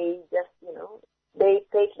 So they just, they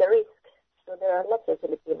take the risk. So there are lots of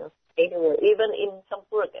Filipinos anywhere, even in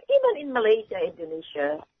Sampurga, even in Malaysia,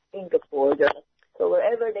 Indonesia, Singapore. So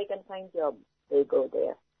wherever they can find jobs, they go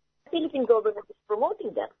there. The Philippine government is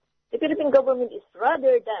promoting that. The Philippine government is,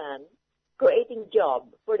 rather than creating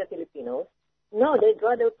jobs for the Filipinos, no, they'd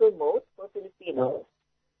rather promote for Filipinos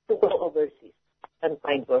to go overseas and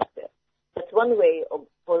find work there. That's one way of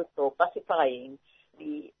also pacifying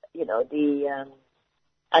the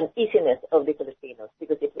uneasiness of the Filipinos.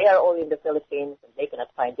 Because if they are all in the Philippines and they cannot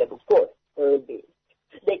find jobs, of course,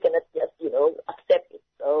 they cannot just, accept it.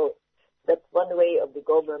 So that's one way of the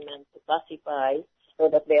government to pacify so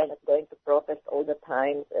that they are not going to protest all the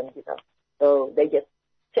time and, so they just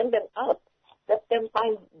send them out. Let them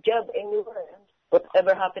find job anywhere.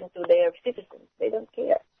 Whatever happened to their citizens, they don't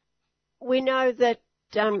care. We know that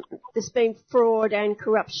there's been fraud and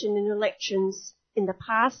corruption in elections in the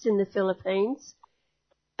past in the Philippines.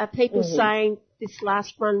 Are people saying this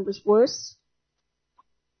last one was worse?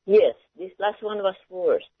 Yes, this last one was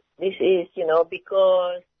worse. This is,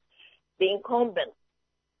 because the incumbent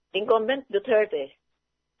Duterte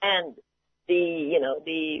and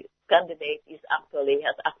the candidate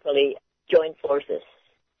has actually joined forces.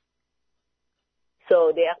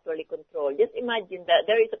 So they actually control. Just imagine that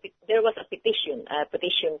there was a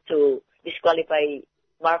petition to disqualify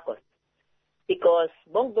Marcos because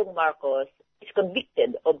Bongbong Marcos is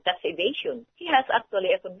convicted of tax evasion. He has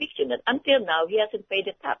actually a conviction that until now he hasn't paid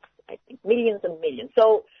the tax. I think millions and millions.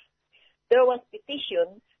 So there was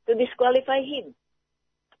petition to disqualify him.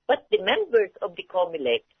 But the members of the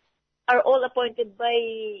COMELEC are all appointed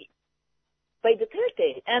by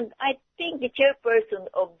Duterte. And I think the chairperson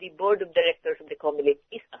of the board of directors of the COMELEC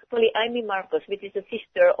is actually Amy Marcos, which is the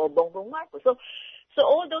sister of Bongbong Marcos. So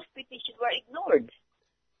all those petitions were ignored.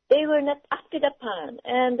 They were not acted upon.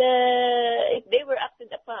 And if they were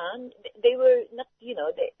acted upon, they were not,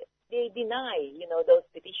 they deny, those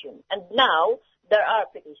petitions. And now there are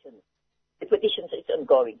petitions. The petitions is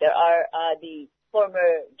ongoing. There are the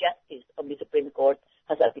former justice of the Supreme Court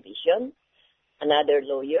has a petition. Another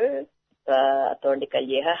lawyer, Attorney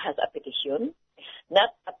Calleja, has a petition. Not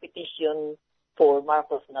a petition for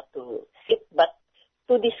Marcos not to sit, but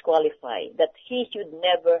to disqualify, that he should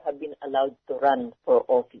never have been allowed to run for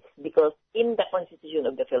office. Because in the Constitution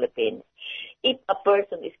of the Philippines, if a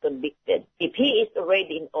person is convicted, if he is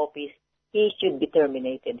already in office, he should be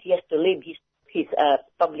terminated. He has to leave his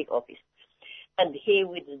public office. And he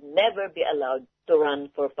will never be allowed to run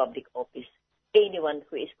for public office, anyone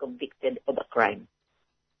who is convicted of a crime.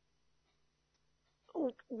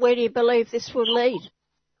 Where do you believe this will lead?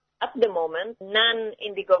 At the moment, none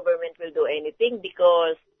in the government will do anything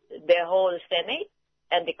because the whole Senate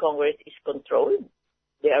and the Congress is controlled.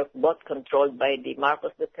 They are both controlled by the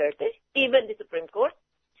Marcos Duterte, even the Supreme Court,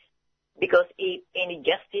 because if any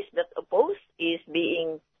justice that opposes is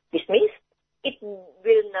being dismissed, it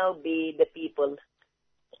will now be the people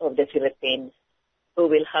of the Philippines who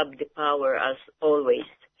will have the power, as always,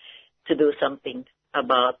 to do something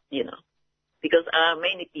about, because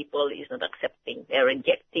many people is not accepting. They're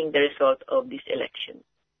rejecting the result of this election.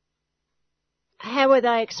 How are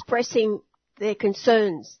they expressing their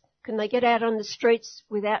concerns? Can they get out on the streets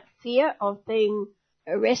without fear of being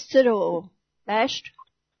arrested or bashed?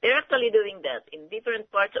 They're actually doing that. In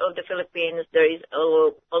different parts of the Philippines, there is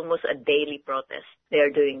almost a daily protest.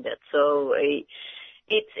 They're doing that. So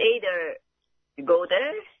it's either you go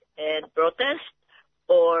there and protest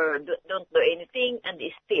or don't do anything, and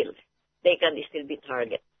they can still be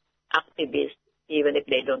targeted. Activists, even if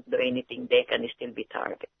they don't do anything, they can still be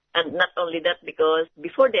targeted. And not only that, because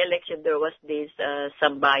before the election, there was this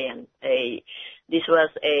Sambayan. This was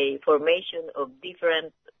a formation of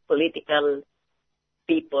different political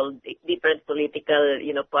people, different political,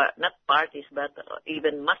 not parties, but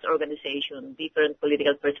even mass organization, different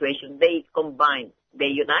political persuasion, they combine,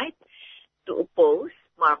 they unite to oppose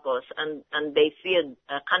Marcos, and they field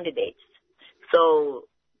candidates. So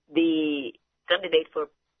the candidate for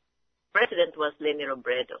president was Leni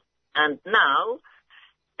Robredo. And now,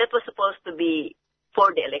 that was supposed to be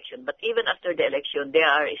for the election, but even after the election, they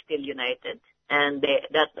are still united, and they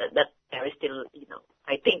are still,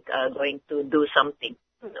 I think, going to do something.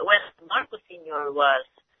 When Marcos Sr. was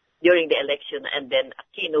during the election and then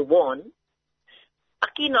Aquino won,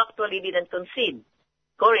 Aquino actually didn't concede.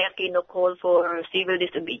 Cory Aquino called for civil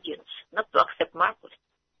disobedience, not to accept Marcos,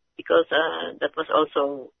 because that was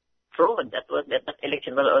also fraud. That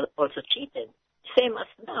election was also cheated. Same as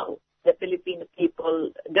now. The Filipino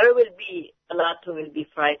people, there will be a lot who will be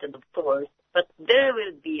frightened, of course, but there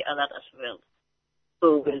will be a lot as well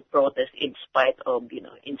who will protest in spite of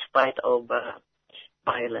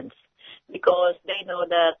violence, because they know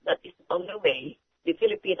that is the only way. The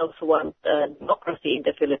Filipinos want democracy in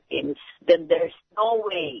the Philippines. Then there's no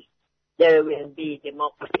way there will be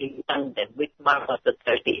democracy in tandem with Marcos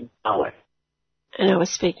III in power. And I was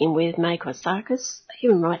speaking with May Kostakis, a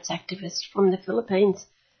human rights activist from the Philippines,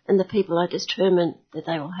 and the people are determined that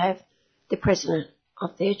they will have the president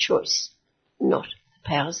of their choice, not the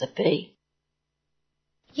powers that be.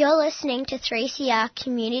 You're listening to 3CR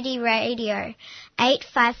Community Radio,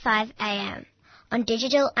 855 AM, on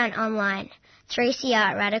digital and online.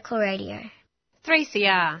 3CR Radical Radio.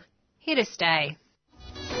 3CR, here to stay.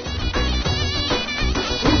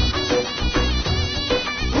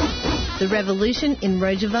 The revolution in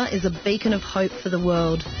Rojava is a beacon of hope for the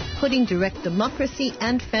world, putting direct democracy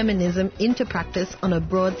and feminism into practice on a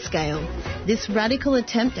broad scale. This radical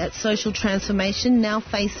attempt at social transformation now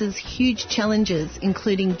faces huge challenges,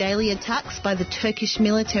 including daily attacks by the Turkish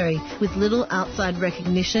military with little outside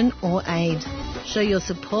recognition or aid. Show your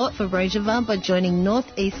support for Rojava by joining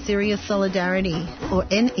Northeast Syria Solidarity, or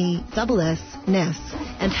NESS,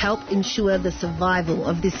 and help ensure the survival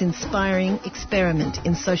of this inspiring experiment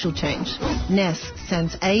in social change. NESS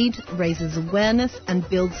sends aid, raises awareness and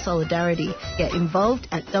builds solidarity. Get involved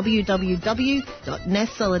at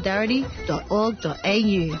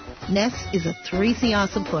www.nesssolidarity.org.au. NESS is a 3CR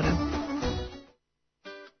supporter.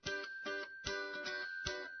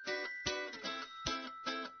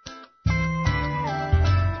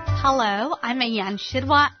 Hello, I'm Ayan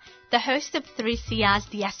Shirwat, the host of 3CR's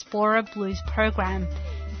Diaspora Blues program.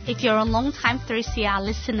 If you're a long-time 3CR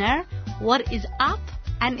listener, what is up?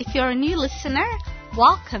 And if you're a new listener,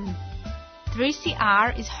 welcome.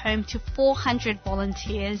 3CR is home to 400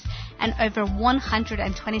 volunteers and over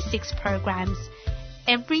 126 programs.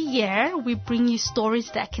 Every year, we bring you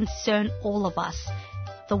stories that concern all of us.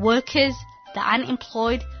 The workers, the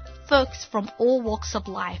unemployed, folks from all walks of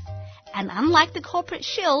life. And unlike the corporate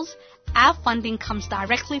shills, our funding comes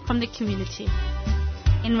directly from the community.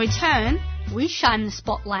 In return, we shine the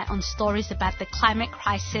spotlight on stories about the climate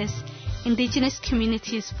crisis, Indigenous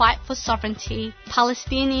communities' fight for sovereignty,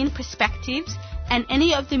 Palestinian perspectives, and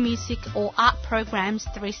any of the music or art programs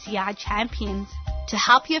 3CR champions. To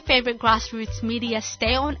help your favorite grassroots media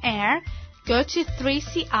stay on air, go to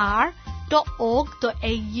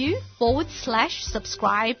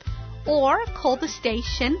 3cr.org.au/subscribe or call the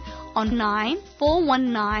station on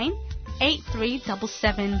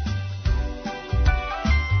 9419-8377.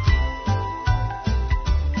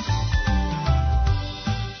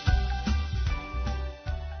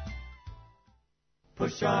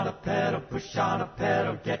 Push on a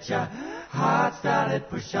pedal, get your heart started.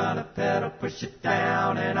 Push on a pedal, push it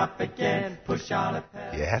down and up again. Push on a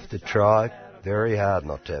pedal. You have to try very hard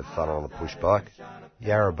not to have fun on a push bike.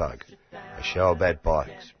 Yarrabug, a show about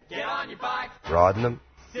bikes. Get on your bike, riding them,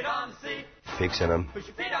 sit on the seat, fixing them, push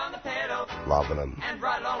your feet on the pedal, loving them. and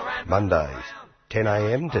ride it all around. Mondays, 10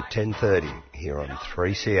 a.m. to 10:30 here on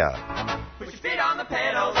 3CR. Push your feet on the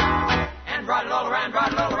pedal and ride it all around,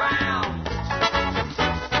 ride it all around.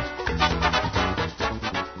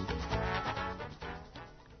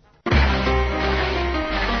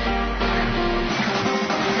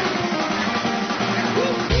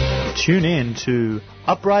 Tune in to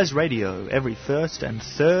Uprise Radio every first and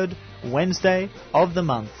third Wednesday of the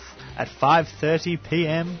month at 5:30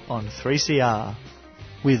 p.m. on 3CR.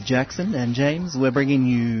 With Jackson and James, we're bringing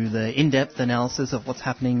you the in-depth analysis of what's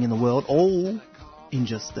happening in the world, all in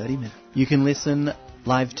just 30 minutes. You can listen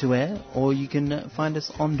live to air, or you can find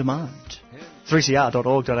us on demand.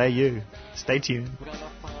 3cr.org.au. Stay tuned.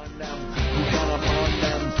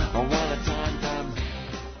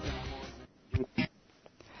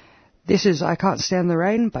 This is I Can't Stand the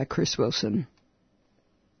Rain by Chris Wilson.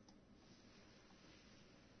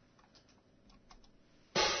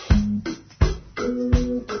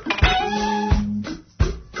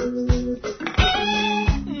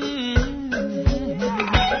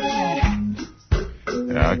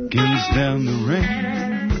 can't stand the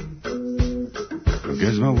rain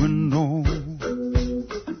against my window,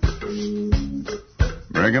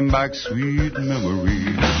 bringing back sweet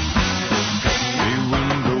memories. Hey,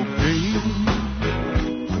 window pane,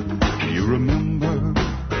 you remember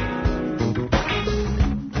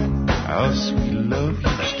how sweet love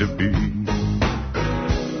used to be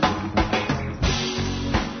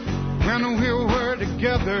when we were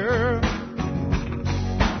together.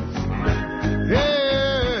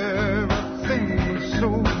 Everything was so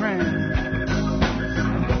grand.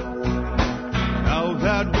 Now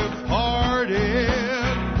that we've parted,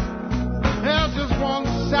 there's just one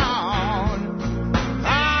sound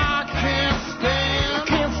I can't stand.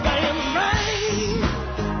 Can't stand the rain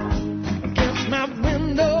against my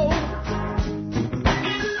window,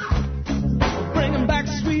 bringing back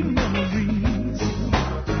sweet memories.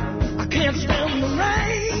 I can't stand the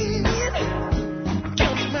rain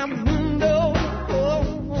against my window.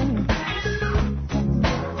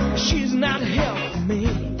 She's not helping me.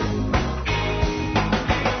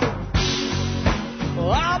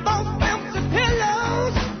 All those fancy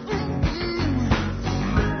pillows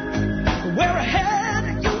where her head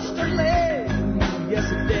used to lay. Yes,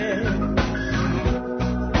 it did.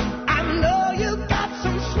 I know you got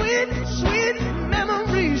some sweet, sweet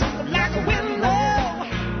memories. But like a window,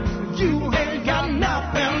 you ain't got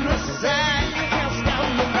nothing to say. You can't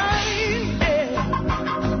stand the rain. Yeah.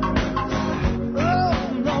 Oh,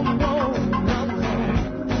 no, no, no, no.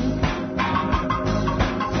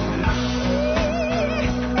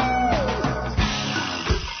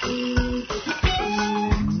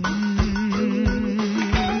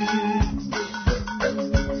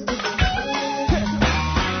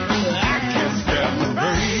 I can't stand the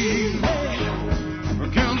rain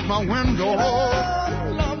against my window.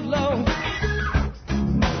 Love, love,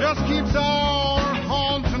 just keeps on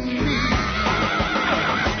haunting me.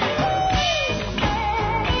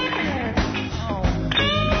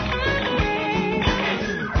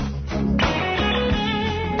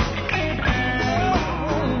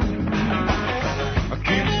 I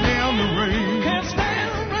can't stand the rain. Can't stand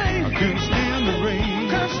the rain. I can't stand the rain.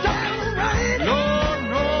 Can't stand the rain. Lord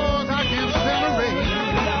knows I can't stand the rain.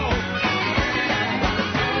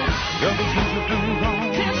 Ever since you've been gone,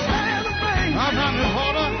 can't stand the rain. I find it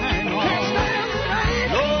hard to hang on. Can't stand the rain.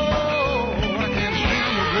 Lord, I can't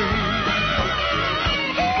stand the rain.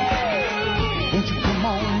 Won't you come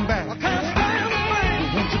on back? I can't stand the rain.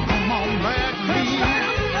 Won't you come on back to me? Can't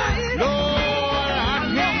stand the rain. Lord, I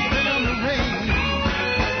can't stand the rain.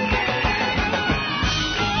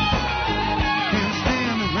 Can't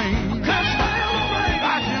stand the rain. Can't stand the rain.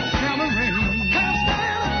 I can't stand the rain. Can't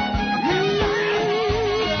stand the rain.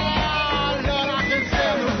 Lord, I can't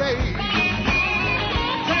stand the rain.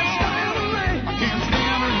 Can't stand the rain. I can't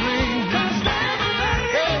stand the rain. Can't stand the rain.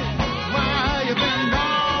 Hey, why you been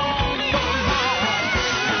gone so long?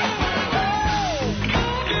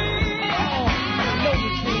 Oh, I know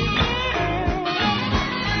you can.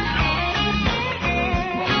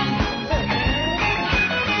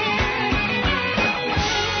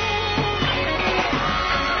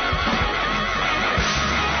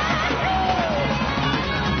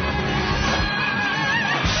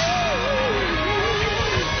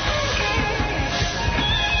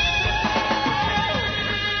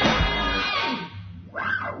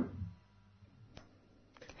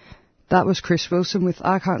 That was Chris Wilson with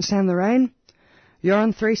I Can't Stand the Rain. You're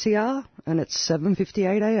on 3CR and it's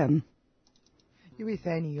 7:58am. You're with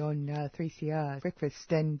Annie on 3CR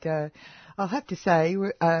Breakfast, and I'll have to say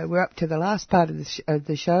we're up to the last part of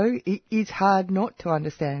the show. It is hard not to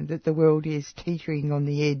understand that the world is teetering on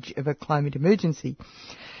the edge of a climate emergency.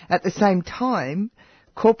 At the same time,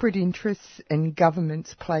 corporate interests and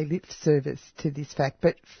governments play lip service to this fact,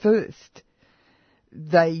 but first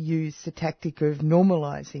they use the tactic of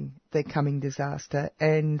normalising the coming disaster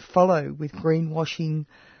and follow with greenwashing,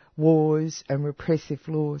 wars and repressive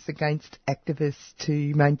laws against activists to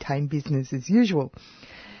maintain business as usual.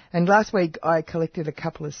 And last week I collected a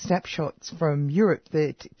couple of snapshots from Europe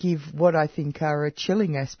that give what I think are a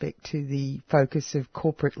chilling aspect to the focus of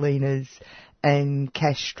corporate leaners and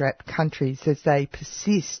cash-strapped countries as they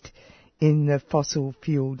persist in the fossil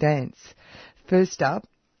fuel dance. First up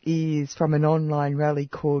is from an online rally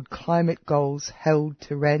called Climate Goals Held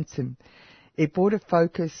to Ransom. It brought a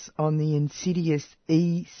focus on the insidious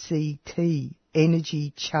ECT,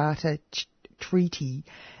 Energy Charter Treaty,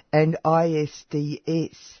 and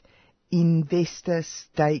ISDS, Investor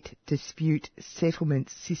State Dispute Settlement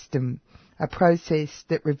System, a process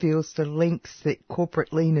that reveals the lengths that corporate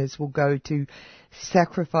leaners will go to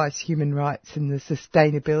sacrifice human rights and the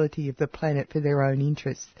sustainability of the planet for their own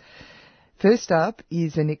interests. First up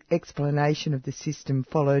is an explanation of the system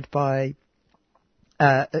followed by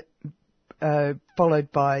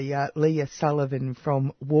Leah Sullivan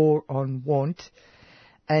from War on Want,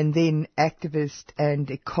 and then activist and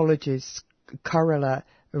ecologist Carola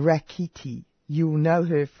Rakiti. You'll know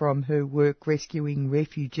her from her work rescuing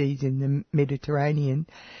refugees in the Mediterranean,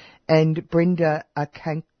 and Brenda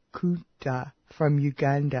Akankuta from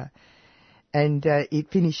Uganda. And it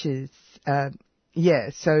finishes,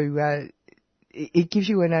 it gives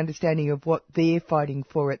you an understanding of what they're fighting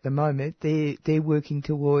for at the moment. They're working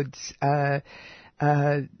towards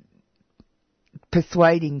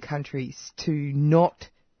persuading countries to not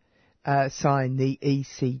sign the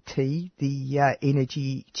ECT, the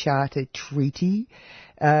Energy Charter Treaty,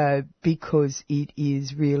 because it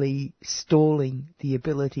is really stalling the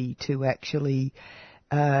ability to actually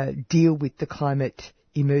deal with the climate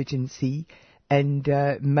emergency and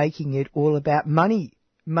making it all about money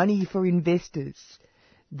for investors,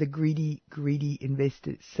 the greedy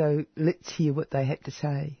investors. So let's hear what they had to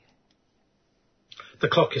say. The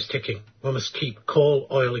clock is ticking. We must keep coal,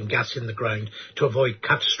 oil and gas in the ground to avoid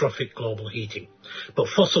catastrophic global heating. But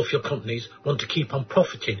fossil fuel companies want to keep on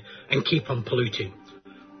profiting and keep on polluting.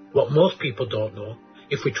 What most people don't know,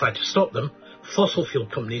 if we try to stop them, fossil fuel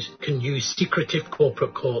companies can use secretive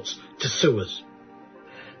corporate courts to sue us.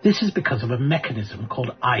 This is because of a mechanism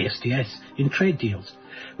called ISDS in trade deals,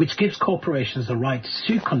 which gives corporations the right to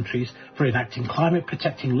sue countries for enacting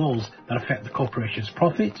climate-protecting laws that affect the corporation's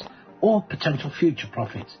profits or potential future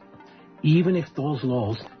profits, even if those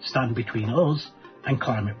laws stand between us and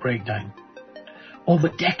climate breakdown. Over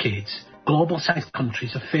decades, global south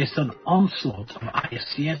countries have faced an onslaught of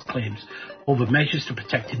ISDS claims over measures to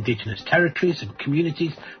protect indigenous territories and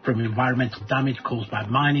communities from environmental damage caused by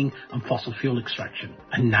mining and fossil fuel extraction.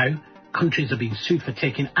 And now, countries are being sued for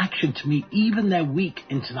taking action to meet even their weak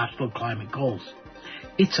international climate goals.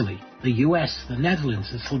 Italy, the US, the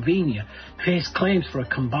Netherlands and Slovenia face claims for a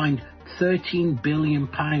combined £13 billion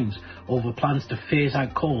over plans to phase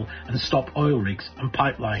out coal and stop oil rigs and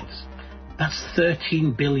pipelines. That's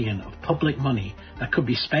 $13 billion of public money that could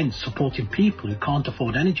be spent supporting people who can't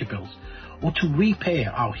afford energy bills or to repay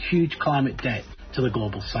our huge climate debt to the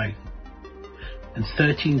global south. And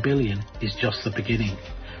 $13 billion is just the beginning.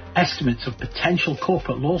 Estimates of potential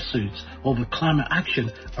corporate lawsuits over climate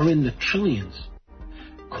action are in the trillions.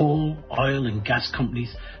 Coal, oil and gas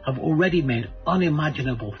companies have already made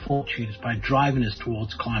unimaginable fortunes by driving us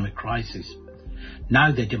towards climate crisis.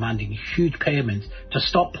 Now they're demanding huge payments to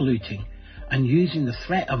stop polluting and using the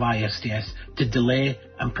threat of ISDS to delay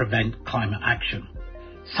and prevent climate action.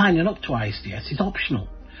 Signing up to ISDS is optional.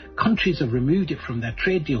 Countries have removed it from their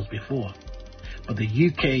trade deals before, but the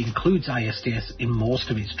UK includes ISDS in most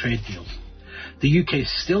of its trade deals. The UK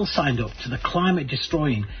is still signed up to the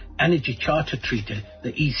climate-destroying Energy Charter Treaty,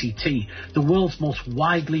 the ECT, the world's most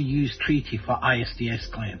widely used treaty for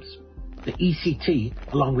ISDS claims. The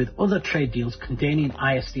ECT, along with other trade deals containing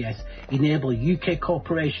ISDS, enable UK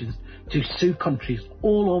corporations to sue countries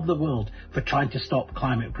all over the world for trying to stop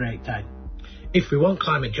climate breakdown. If we want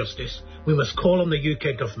climate justice, we must call on the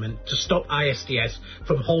UK government to stop ISDS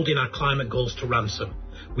from holding our climate goals to ransom.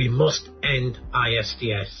 We must end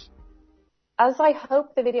ISDS. As I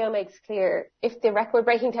hope the video makes clear, if the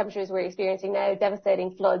record-breaking temperatures we're experiencing now,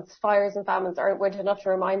 devastating floods, fires and famines weren't enough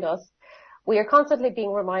to remind us, we are constantly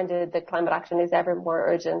being reminded that climate action is ever more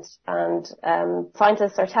urgent, and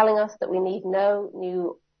scientists are telling us that we need no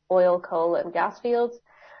new oil, coal and gas fields.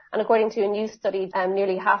 And according to a new study,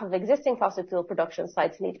 nearly half of existing fossil fuel production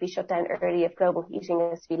sites need to be shut down early if global heating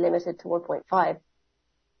is to be limited to 1.5.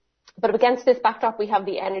 But against this backdrop, we have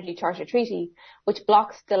the Energy Charter Treaty, which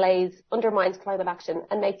blocks, delays, undermines climate action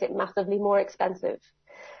and makes it massively more expensive.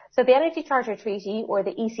 So the Energy Charter Treaty, or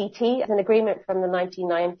the ECT, is an agreement from the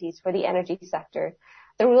 1990s for the energy sector,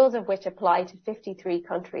 the rules of which apply to 53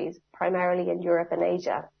 countries, primarily in Europe and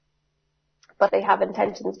Asia. But they have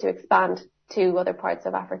intentions to expand to other parts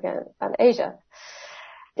of Africa and Asia.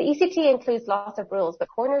 The ECT includes lots of rules, but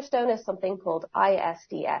cornerstone is something called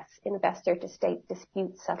ISDS, Investor-to-State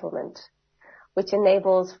Dispute Settlement, which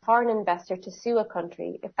enables a foreign investor to sue a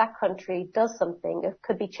country if that country does something. It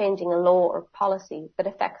could be changing a law or policy that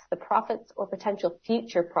affects the profits or potential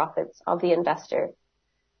future profits of the investor.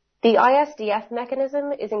 The ISDS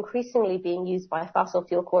mechanism is increasingly being used by fossil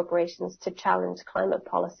fuel corporations to challenge climate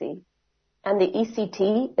policy, and the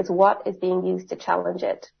ECT is what is being used to challenge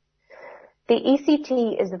it. The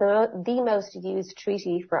ECT is the most used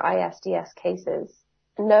treaty for ISDS cases.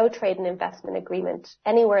 No trade and investment agreement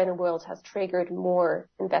anywhere in the world has triggered more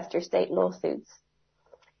investor-state lawsuits.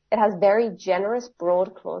 It has very generous,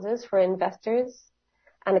 broad clauses for investors,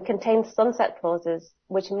 and it contains sunset clauses,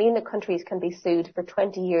 which mean that countries can be sued for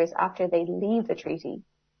 20 years after they leave the treaty.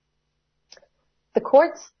 The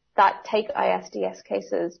courts that take ISDS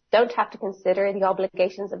cases don't have to consider the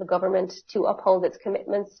obligations of a government to uphold its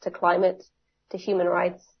commitments to climate, to human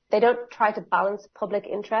rights. They don't try to balance public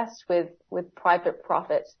interest with private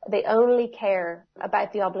profit. They only care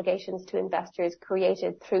about the obligations to investors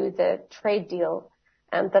created through the trade deal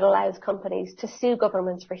that allows companies to sue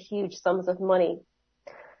governments for huge sums of money.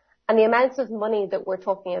 And the amounts of money that we're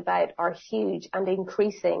talking about are huge and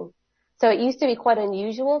increasing. So it used to be quite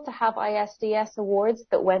unusual to have ISDS awards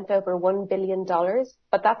that went over $1 billion,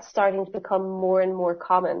 but that's starting to become more and more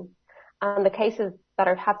common. And the cases that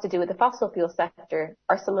have to do with the fossil fuel sector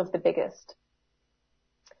are some of the biggest.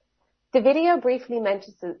 The video briefly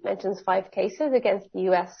mentions 5 cases against the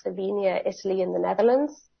US, Slovenia, Italy and the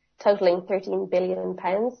Netherlands, totaling £13 billion.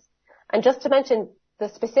 And just to mention the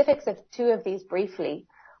specifics of 2 of these briefly,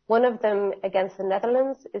 one of them against the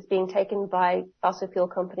Netherlands is being taken by fossil fuel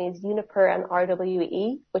companies Uniper and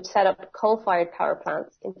RWE, which set up coal-fired power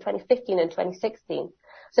plants in 2015 and 2016.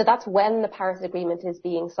 So that's when the Paris Agreement is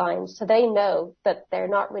being signed. So they know that they're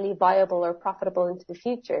not really viable or profitable into the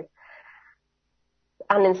future.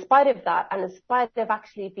 And in spite of that, and in spite of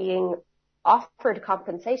actually being offered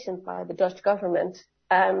compensation by the Dutch government,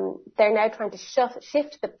 they're now trying to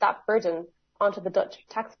shift that burden onto the Dutch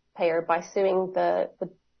taxpayer by suing the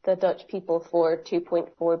Dutch people for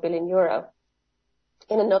 €2.4 billion.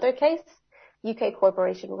 In another case, UK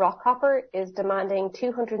corporation Rockhopper is demanding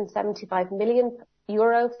 €275 million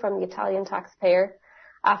from the Italian taxpayer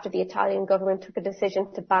after the Italian government took a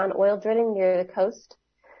decision to ban oil drilling near the coast.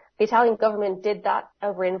 The Italian government did that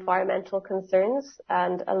over environmental concerns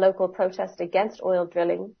and a local protest against oil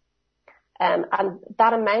drilling. And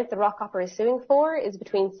that amount the Rockhopper is suing for is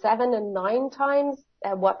between 7 and 9 times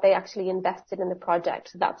what they actually invested in the project.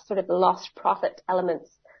 So that's sort of the lost profit elements,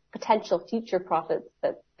 potential future profits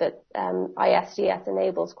that ISDS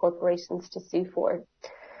enables corporations to sue for.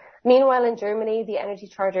 Meanwhile, in Germany, the Energy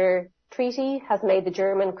Charter Treaty has made the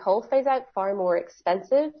German coal phase-out far more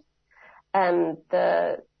expensive.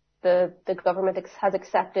 The government has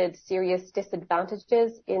accepted serious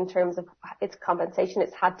disadvantages in terms of its compensation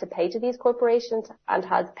it's had to pay to these corporations and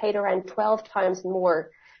has paid around 12 times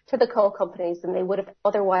more to the coal companies than they would have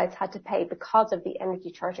otherwise had to pay because of the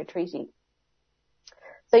Energy Charter Treaty.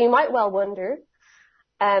 So you might well wonder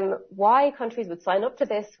why countries would sign up to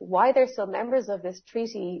this, why they're still members of this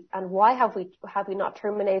treaty, and why have we not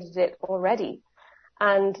terminated it already?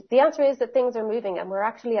 And the answer is that things are moving, and we're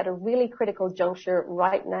actually at a really critical juncture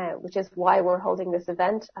right now, which is why we're holding this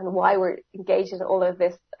event and why we're engaged in all of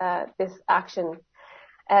this action.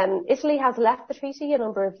 Italy has left the treaty a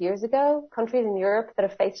number of years ago. Countries in Europe that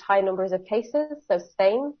have faced high numbers of cases, so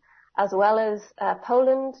Spain, as well as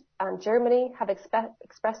Poland and Germany, have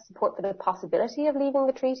expressed support for the possibility of leaving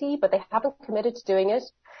the treaty, but they haven't committed to doing it.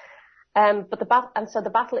 So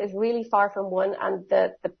the battle is really far from won, and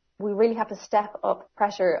we really have to step up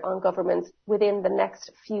pressure on governments within the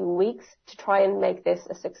next few weeks to try and make this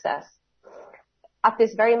a success. At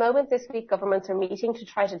this very moment, this week, governments are meeting to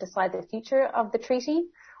try to decide the future of the treaty.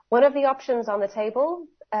 One of the options on the table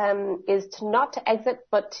is not to exit,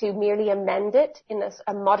 but to merely amend it in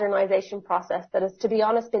a modernization process that has, to be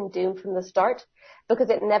honest, been doomed from the start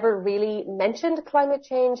because it never really mentioned climate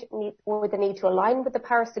change or the need to align with the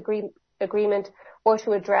Paris Agreement or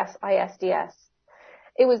to address ISDS.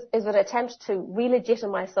 It was an attempt to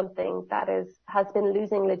re-legitimize something that has been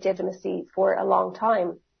losing legitimacy for a long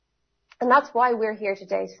time. And that's why we're here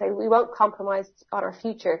today to say we won't compromise on our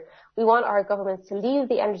future. We want our governments to leave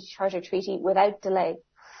the Energy Charter Treaty without delay.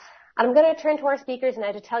 And I'm going to turn to our speakers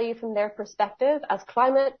now to tell you from their perspective as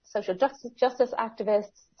climate, social justice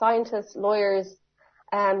activists, scientists, lawyers,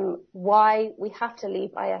 why we have to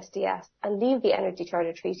leave ISDS and leave the Energy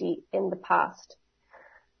Charter Treaty in the past.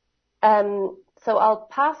 So I'll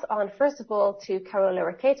pass on, first of all, to Carola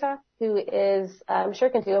Racketa, who is, I'm sure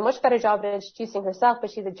can do a much better job at introducing herself, but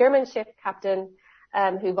she's a German ship captain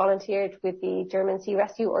who volunteered with the German sea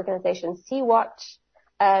rescue organization Sea-Watch.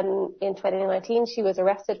 In 2019, she was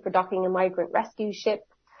arrested for docking a migrant rescue ship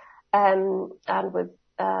and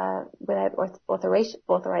without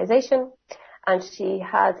authorization. And she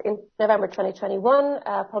has, in November 2021,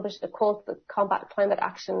 published a call to combat climate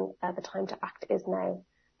action. The time to act is now.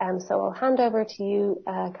 So I'll hand over to you,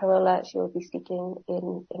 Carola. She will be speaking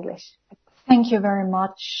in English. Thank you very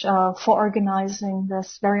much for organizing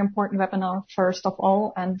this very important webinar, first of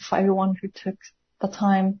all, and for everyone who took the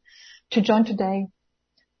time to join today.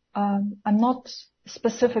 I'm not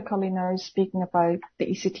specifically now speaking about the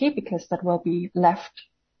ECT because that will be left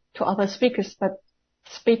to other speakers, but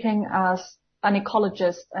speaking as an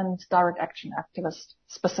ecologist and direct action activist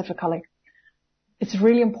specifically, it's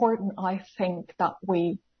really important, I think, that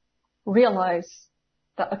we realize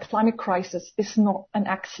that a climate crisis is not an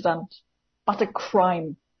accident, but a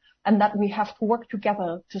crime, and that we have to work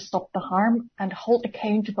together to stop the harm and hold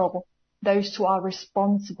accountable those who are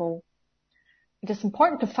responsible. It is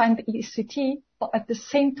important to find the ECT, but at the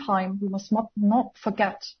same time, we must not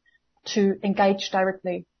forget to engage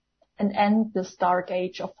directly and end this dark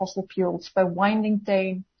age of fossil fuels by winding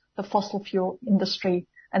down the fossil fuel industry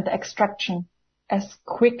and the extraction as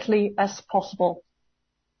quickly as possible.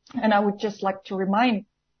 And I would just like to remind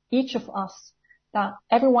each of us that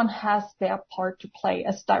everyone has their part to play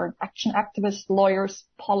as direct action activists, lawyers,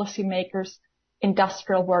 policymakers,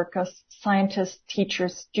 industrial workers, scientists,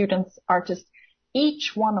 teachers, students, artists.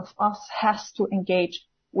 Each one of us has to engage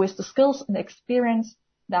with the skills and experience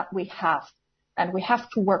that we have, and we have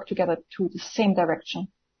to work together to the same direction.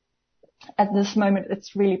 At this moment,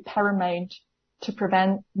 it's really paramount to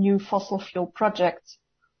prevent new fossil fuel projects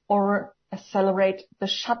or accelerate the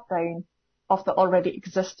shutdown of the already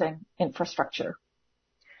existing infrastructure.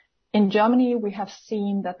 In Germany, we have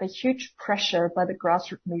seen that the huge pressure by the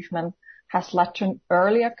grassroots movement has led to an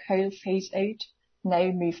earlier coal phase out,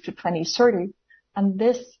 now moved to 2030. And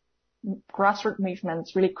this grassroots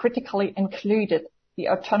movements really critically included the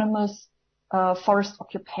autonomous forest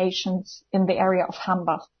occupations in the area of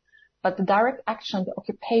Hambach. But the direct action, the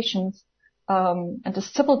occupations, and the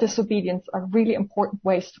civil disobedience are really important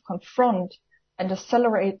ways to confront and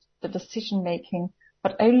accelerate the decision making,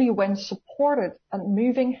 but only when supported and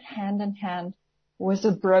moving hand in hand with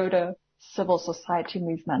a broader civil society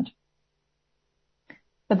movement.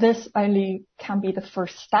 But this only can be the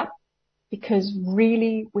first step, because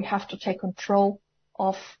really we have to take control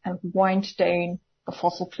of and wind down the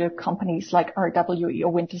fossil fuel companies like RWE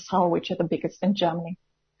or Wintershall, which are the biggest in Germany.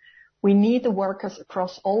 We need the workers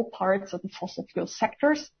across all parts of the fossil fuel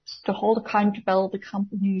sectors to hold accountable the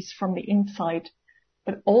companies from the inside,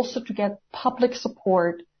 but also to get public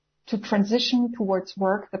support to transition towards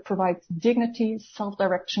work that provides dignity,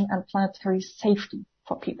 self-direction, and planetary safety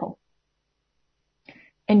for people.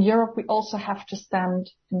 In Europe, we also have to stand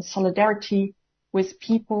in solidarity with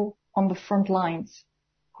people on the front lines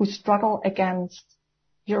who struggle against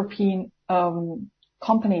European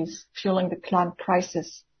companies fueling the climate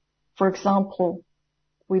crisis. For example,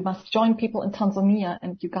 we must join people in Tanzania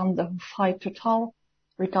and Uganda who fight Total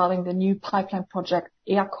regarding the new pipeline project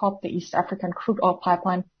EACOP, the East African crude oil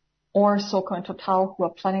pipeline, or Soko and Total, who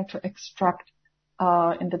are planning to extract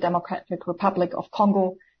in the Democratic Republic of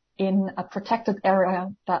Congo in a protected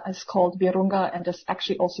area that is called Virunga and is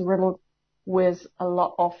actually also riddled with a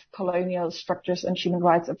lot of colonial structures and human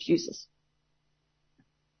rights abuses.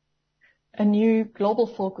 A new global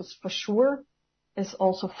focus for sure is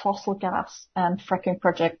also fossil gas and fracking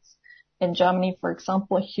projects. In Germany, for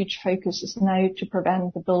example, a huge focus is now to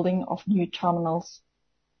prevent the building of new terminals.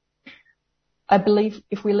 I believe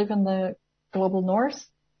if we live in the global north,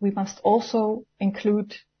 we must also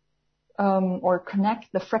include or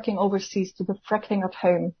connect the fracking overseas to the fracking at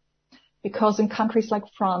home. Because in countries like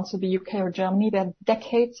France or the UK or Germany, there are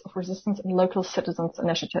decades of resistance and local citizens'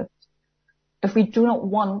 initiatives. If we do not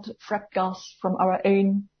want fracked gas from our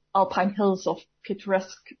own alpine hills of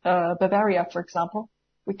picturesque Bavaria, for example,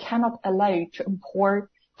 we cannot allow to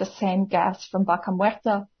import the same gas from Vaca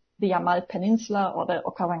Muerta, the Yamal Peninsula, or the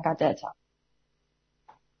Okavango Delta.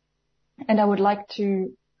 And I would like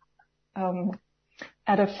to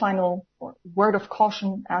add a final word of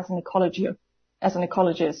caution as an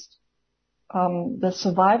ecologist. The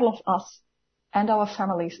survival of us and our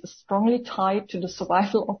families is strongly tied to the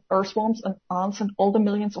survival of earthworms and ants and all the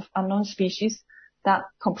millions of unknown species that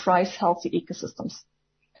comprise healthy ecosystems.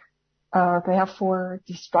 Therefore,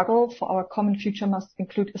 the struggle for our common future must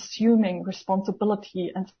include assuming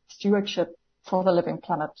responsibility and stewardship for the living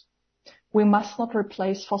planet. We must not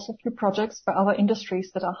replace fossil fuel projects by other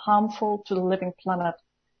industries that are harmful to the living planet.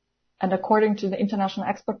 And according to the International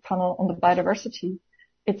Expert Panel on the Biodiversity,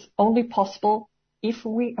 it's only possible if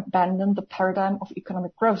we abandon the paradigm of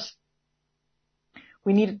economic growth.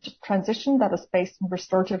 We need a transition that is based on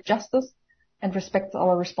restorative justice and respects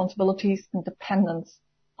our responsibilities and dependence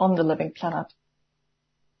on the living planet.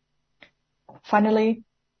 Finally,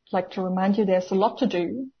 I'd like to remind you there's a lot to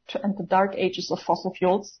do to end the dark ages of fossil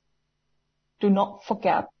fuels. Do not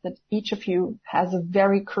forget that each of you has a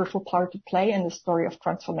very crucial part to play in the story of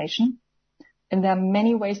transformation. And there are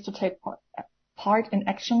many ways to take part in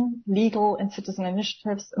action, legal and citizen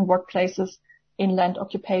initiatives in workplaces, in land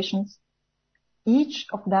occupations. Each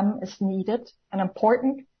of them is needed and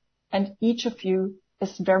important, and each of you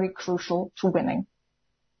is very crucial to winning.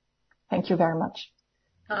 Thank you very much.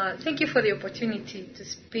 Thank you for the opportunity to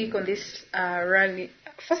speak on this rally.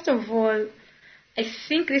 First of all, I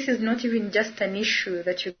think this is not even just an issue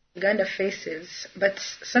that Uganda faces, but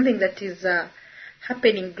something that is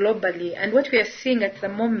happening globally. And what we are seeing at the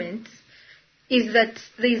moment is that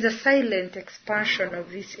there is a silent expansion of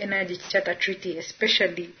this Energy Charter Treaty,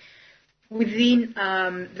 especially within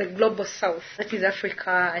the global south, that is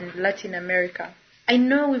Africa and Latin America. I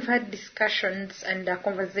know we've had discussions and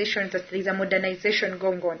conversations that there's a modernization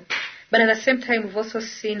going on, but at the same time we've also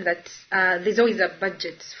seen that there's always a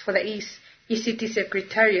budget for the ECT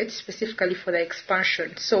Secretariat, specifically for the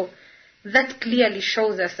expansion. So that clearly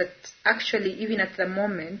shows us that actually even at the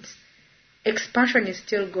moment, expansion is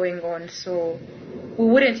still going on. So we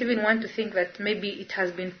wouldn't even want to think that maybe it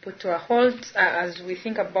has been put to a halt as we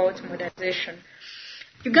think about modernization.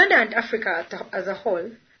 Uganda and Africa as a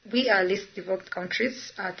whole, we are least developed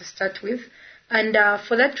countries to start with, and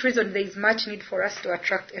for that reason there is much need for us to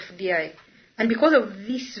attract FDI. And because of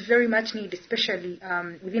this very much need, especially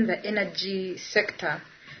within the energy sector,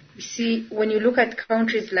 you see, when you look at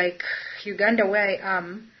countries like Uganda, where I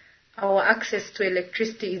am, our access to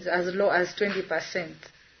electricity is as low as 20%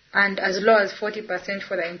 and as low as 40%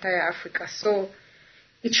 for the entire Africa. So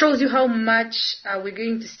it shows you how much we're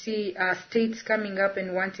going to see states coming up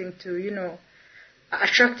and wanting to,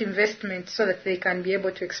 attract investment so that they can be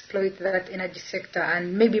able to exploit that energy sector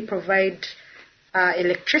and maybe provide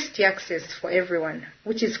electricity access for everyone,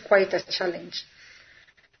 which is quite a challenge.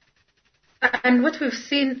 And what we've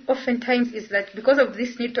seen oftentimes is that because of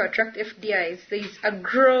this need to attract FDIs, there is a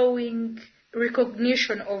growing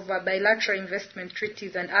recognition of bilateral investment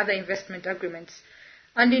treaties and other investment agreements.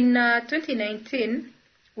 And in 2019,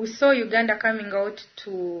 we saw Uganda coming out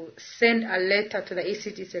to send a letter to the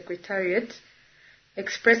ECT Secretariat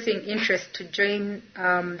expressing interest to join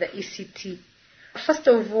the ECT. First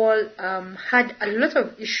of all, had a lot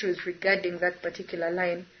of issues regarding that particular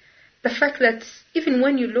line. The fact that even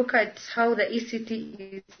when you look at how the ECT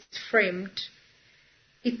is framed,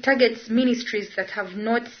 it targets ministries that have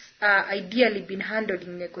not ideally been handled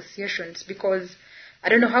in negotiations, because I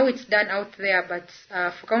don't know how it's done out there, but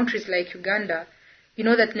for countries like Uganda, you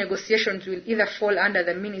know that negotiations will either fall under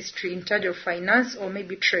the ministry in charge of finance or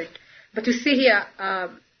maybe trade. But you see here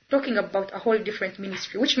talking about a whole different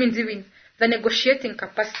ministry, which means even the negotiating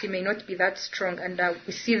capacity may not be that strong, and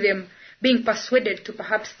we see them being persuaded to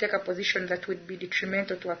perhaps take a position that would be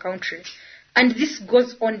detrimental to a country. And this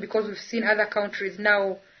goes on because we've seen other countries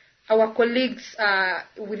now, our colleagues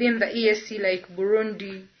within the EAC like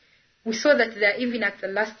Burundi, we saw that they're even at the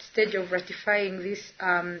last stage of ratifying this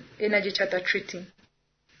Energy Charter Treaty.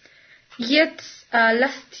 Yet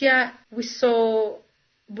last year we saw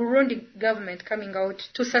Burundi government coming out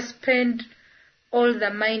to suspend all the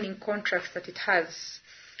mining contracts that it has.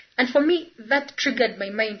 And for me, that triggered my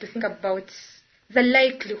mind to think about the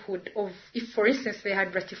likelihood of, if for instance they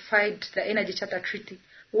had ratified the Energy Charter Treaty,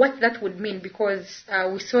 what that would mean, because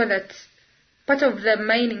we saw that part of the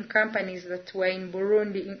mining companies that were in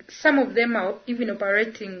Burundi, some of them are even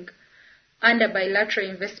operating under bilateral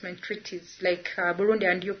investment treaties like Burundi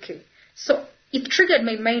and UK. So it triggered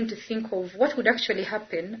my mind to think of what would actually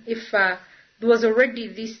happen if there was already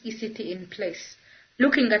this ECT in place,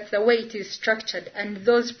 looking at the way it is structured and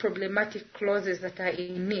those problematic clauses that are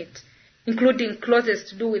in it, including clauses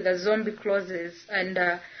to do with the zombie clauses and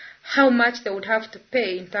how much they would have to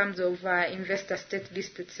pay in terms of investor-state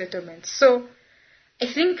dispute settlements. So I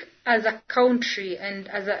think as a country and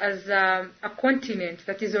as a continent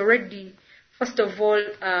that is already, first of all,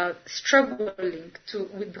 struggling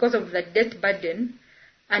because of the debt burden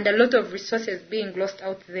and a lot of resources being lost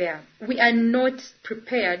out there, we are not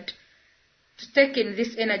prepared to take in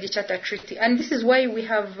this Energy Charter Treaty. And this is why we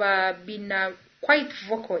have been quite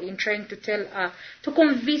vocal in trying to to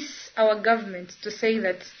convince our government to say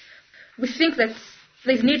that we think that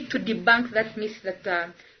they need to debunk that myth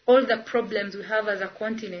that all the problems we have as a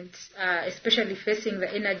continent, especially facing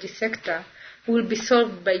the energy sector, will be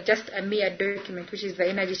solved by just a mere document, which is the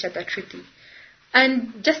Energy Charter Treaty.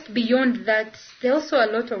 And just beyond that, there are also a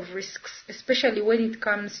lot of risks, especially when it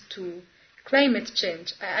comes to climate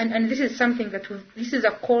change. And this is something this is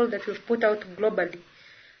a call that we've put out globally.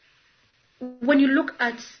 When you look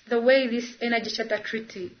at the way this Energy Charter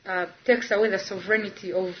Treaty takes away the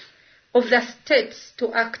sovereignty of the states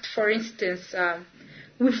to act, for instance,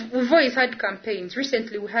 we've always had campaigns.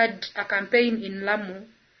 Recently we had a campaign in Lamu,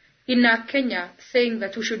 in Kenya, saying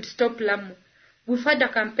that we should stop Lamu. We've had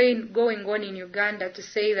a campaign going on in Uganda to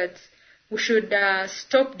say that we should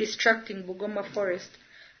stop destructing Bugoma Forest.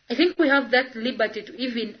 I think we have that liberty to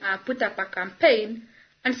even put up a campaign,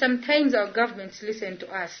 and sometimes our governments listen to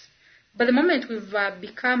us. But the moment we've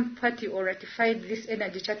become party or ratified this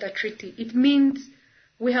Energy Charter Treaty, it means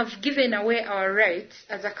we have given away our rights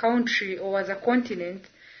as a country or as a continent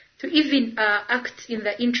to even act in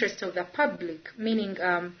the interest of the public, meaning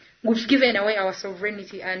we've given away our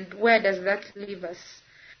sovereignty, and where does that leave us?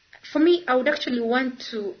 For me, I would actually want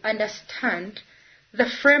to understand the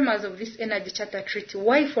framers of this Energy Charter Treaty.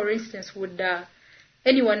 Why, for instance, would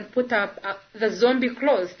anyone put up the zombie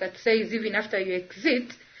clause that says even after you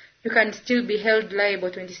exit, you can still be held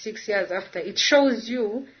liable 26 years after? It shows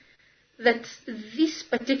you that this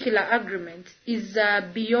particular agreement is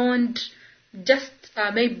beyond just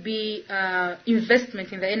maybe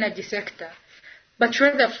investment in the energy sector, but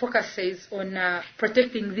rather focuses on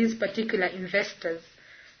protecting these particular investors.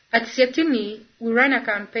 At Siatini, we run a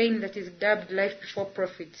campaign that is dubbed Life Before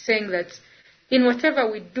Profit, saying that in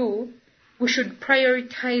whatever we do, we should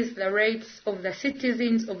prioritize the rights of the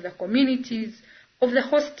citizens, of the communities, of the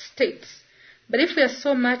host states. But if we are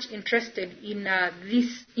so much interested in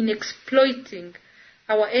in exploiting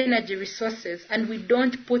our energy resources, and we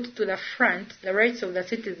don't put to the front the rights of the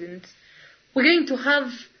citizens, we're going to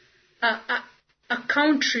have a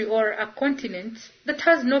country or a continent that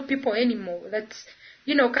has no people anymore, that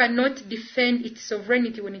cannot defend its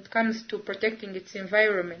sovereignty when it comes to protecting its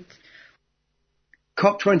environment.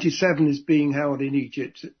 COP27 is being held in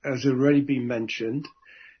Egypt, as already been mentioned.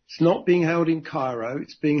 It's not being held in Cairo,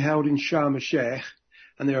 it's being held in Sharm el-Sheikh,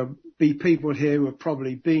 and there will be people here who have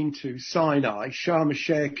probably been to Sinai. Sharm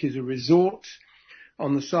el-Sheikh is a resort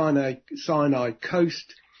on the Sinai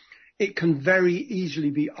coast. It can very easily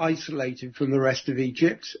be isolated from the rest of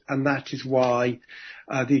Egypt, and that is why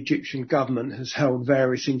the Egyptian government has held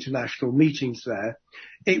various international meetings there.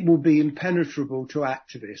 It will be impenetrable to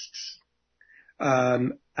activists.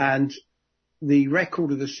 And the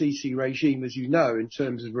record of the Sisi regime, as you know, in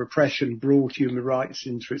terms of repression, broad human rights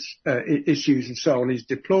issues and so on, is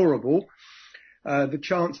deplorable. The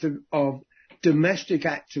chance of domestic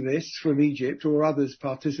activists from Egypt or others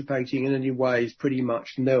participating in any way is pretty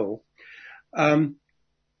much nil.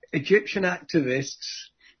 Egyptian activists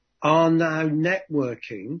are now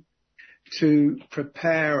networking to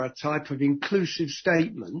prepare a type of inclusive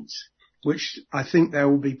statement, which I think they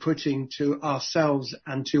will be putting to ourselves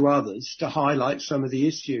and to others to highlight some of the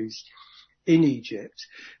issues in Egypt.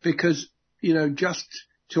 Because, just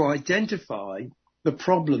to identify the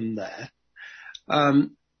problem there,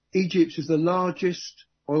 Egypt is the largest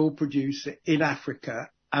oil producer in Africa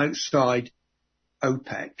outside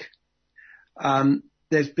OPEC.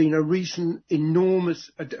 There's been a recent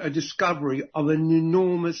a discovery of an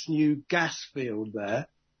enormous new gas field there.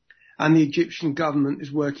 And the Egyptian government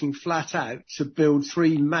is working flat out to build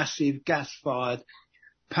 3 massive gas-fired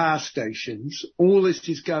power stations. All this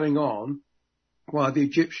is going on while the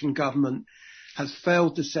Egyptian government has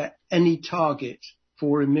failed to set any target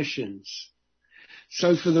for emissions.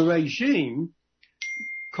 So for the regime,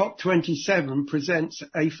 COP27 presents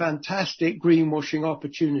a fantastic greenwashing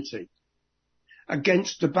opportunity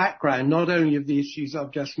against the background not only of the issues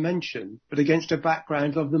I've just mentioned, but against a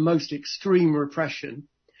background of the most extreme repression.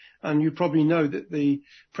 And you probably know that the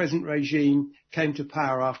present regime came to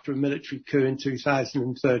power after a military coup in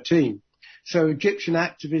 2013. So Egyptian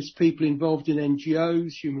activists, people involved in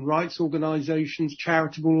NGOs, human rights organisations,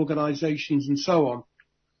 charitable organisations and so on,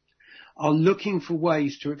 are looking for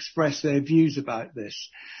ways to express their views about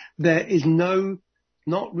this. There is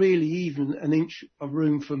not really even an inch of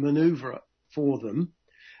room for manoeuvre for them.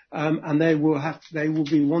 And they will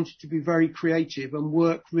be wanting to be very creative and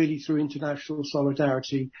work really through international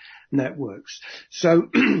solidarity networks. So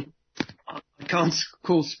I can't, of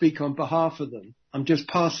course, speak on behalf of them. I'm just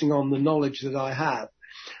passing on the knowledge that I have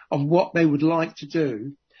of what they would like to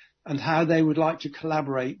do and how they would like to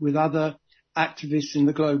collaborate with other activists in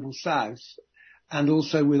the global south and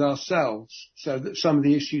also with ourselves, so that some of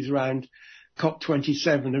the issues around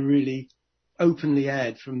COP27 are really openly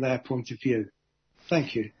aired from their point of view.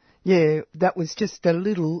 Thank you. Yeah, that was just a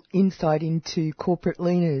little insight into corporate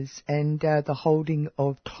leaners and the holding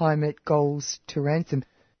of climate goals to ransom.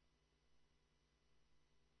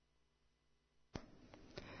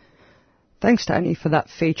 Thanks, Tony, for that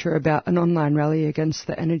feature about an online rally against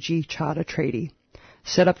the Energy Charter Treaty,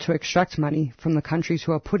 set up to extract money from the countries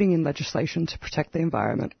who are putting in legislation to protect the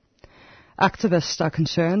environment. Activists are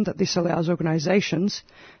concerned that this allows organisations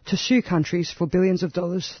to sue countries for billions of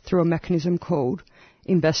dollars through a mechanism called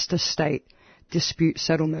Investor-State Dispute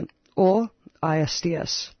Settlement, or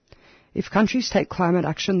ISDS, if countries take climate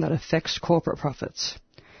action that affects corporate profits.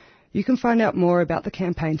 You can find out more about the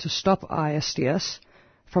campaign to stop ISDS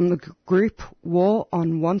from the group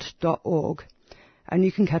waronwant.org, and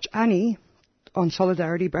you can catch Annie on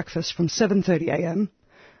Solidarity Breakfast from 7:30am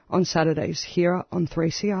on Saturdays here on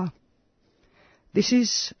 3CR. This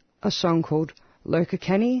is a song called Loka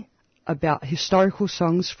Kenny about historical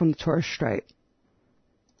songs from the Torres Strait.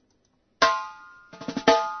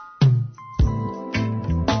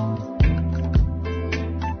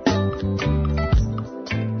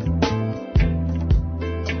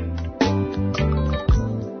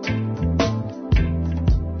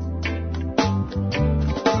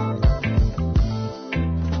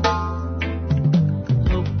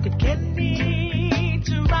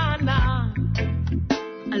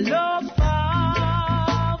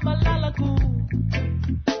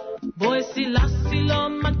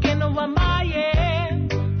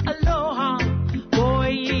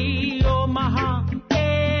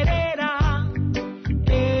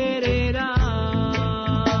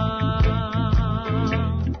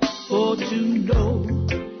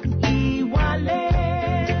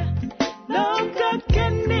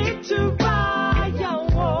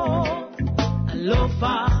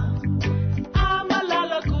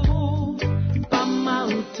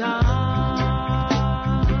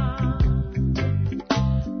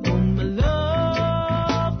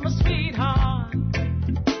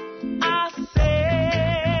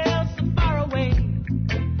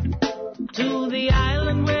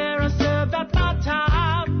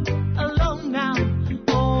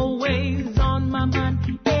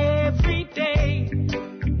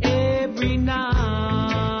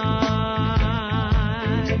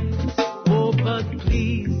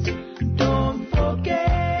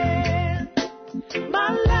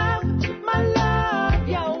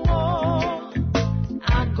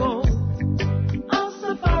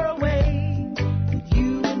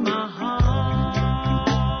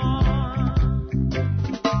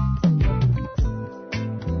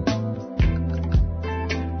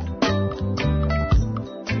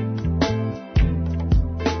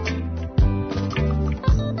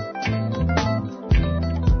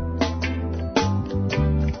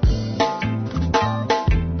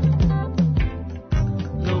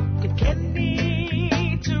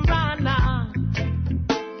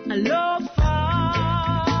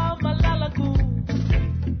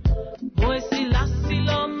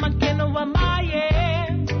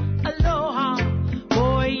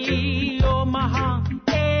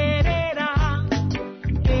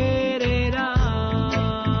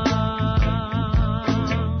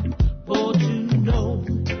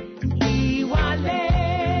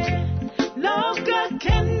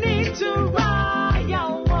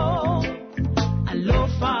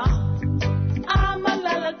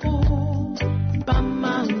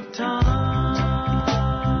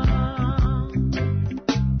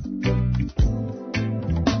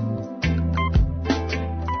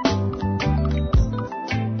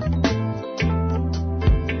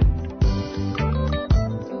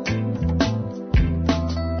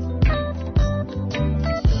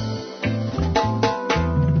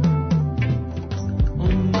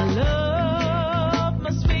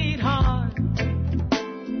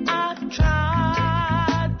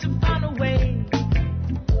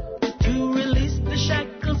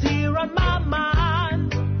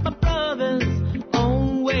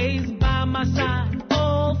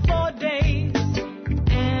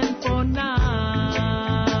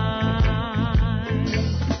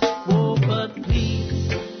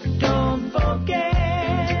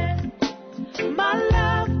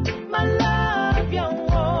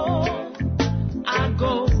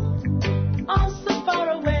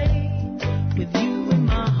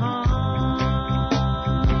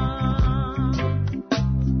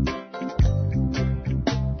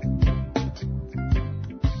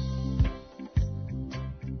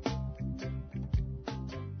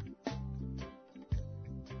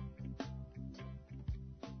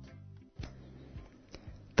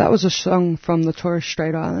 That was a song from the Torres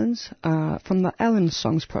Strait Islands, from the Allen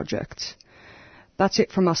Songs Project. That's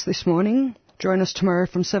it from us this morning. Join us tomorrow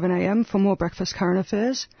from 7am for more breakfast current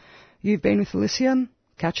affairs. You've been with Elysium.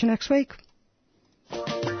 Catch you next week.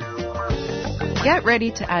 Get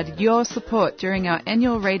ready to add your support during our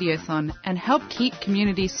annual Radiothon and help keep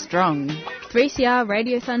communities strong. 3CR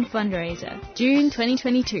Radiothon Fundraiser, June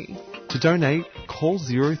 2022. To donate, call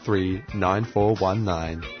 03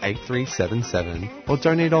 9419 8377 or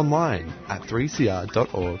donate online at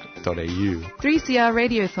 3cr.org.au. 3CR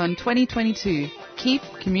Radiothon 2022. Keep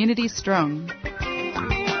communities strong.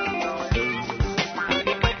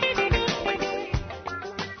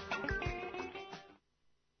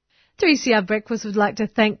 CR Breakfast would like to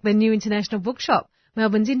thank the New International Bookshop,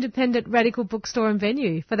 Melbourne's independent radical bookstore and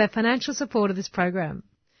venue, for their financial support of this program.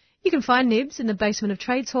 You can find Nibs in the basement of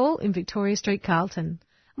Trades Hall in Victoria Street, Carlton.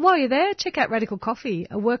 And while you're there, check out Radical Coffee,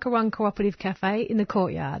 a worker-run cooperative cafe in the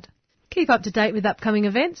courtyard. Keep up to date with upcoming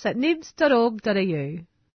events at nibs.org.au.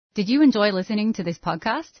 Did you enjoy listening to this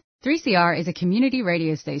podcast? 3CR is a community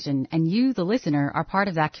radio station, and you, the listener, are part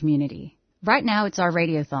of that community. Right now it's our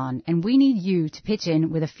radiothon, and we need you to pitch in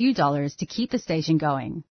with a few dollars to keep the station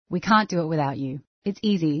going. We can't do it without you. It's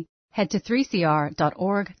easy. Head to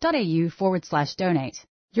 3cr.org.au/donate.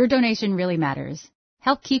 Your donation really matters.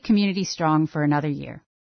 Help keep community strong for another year.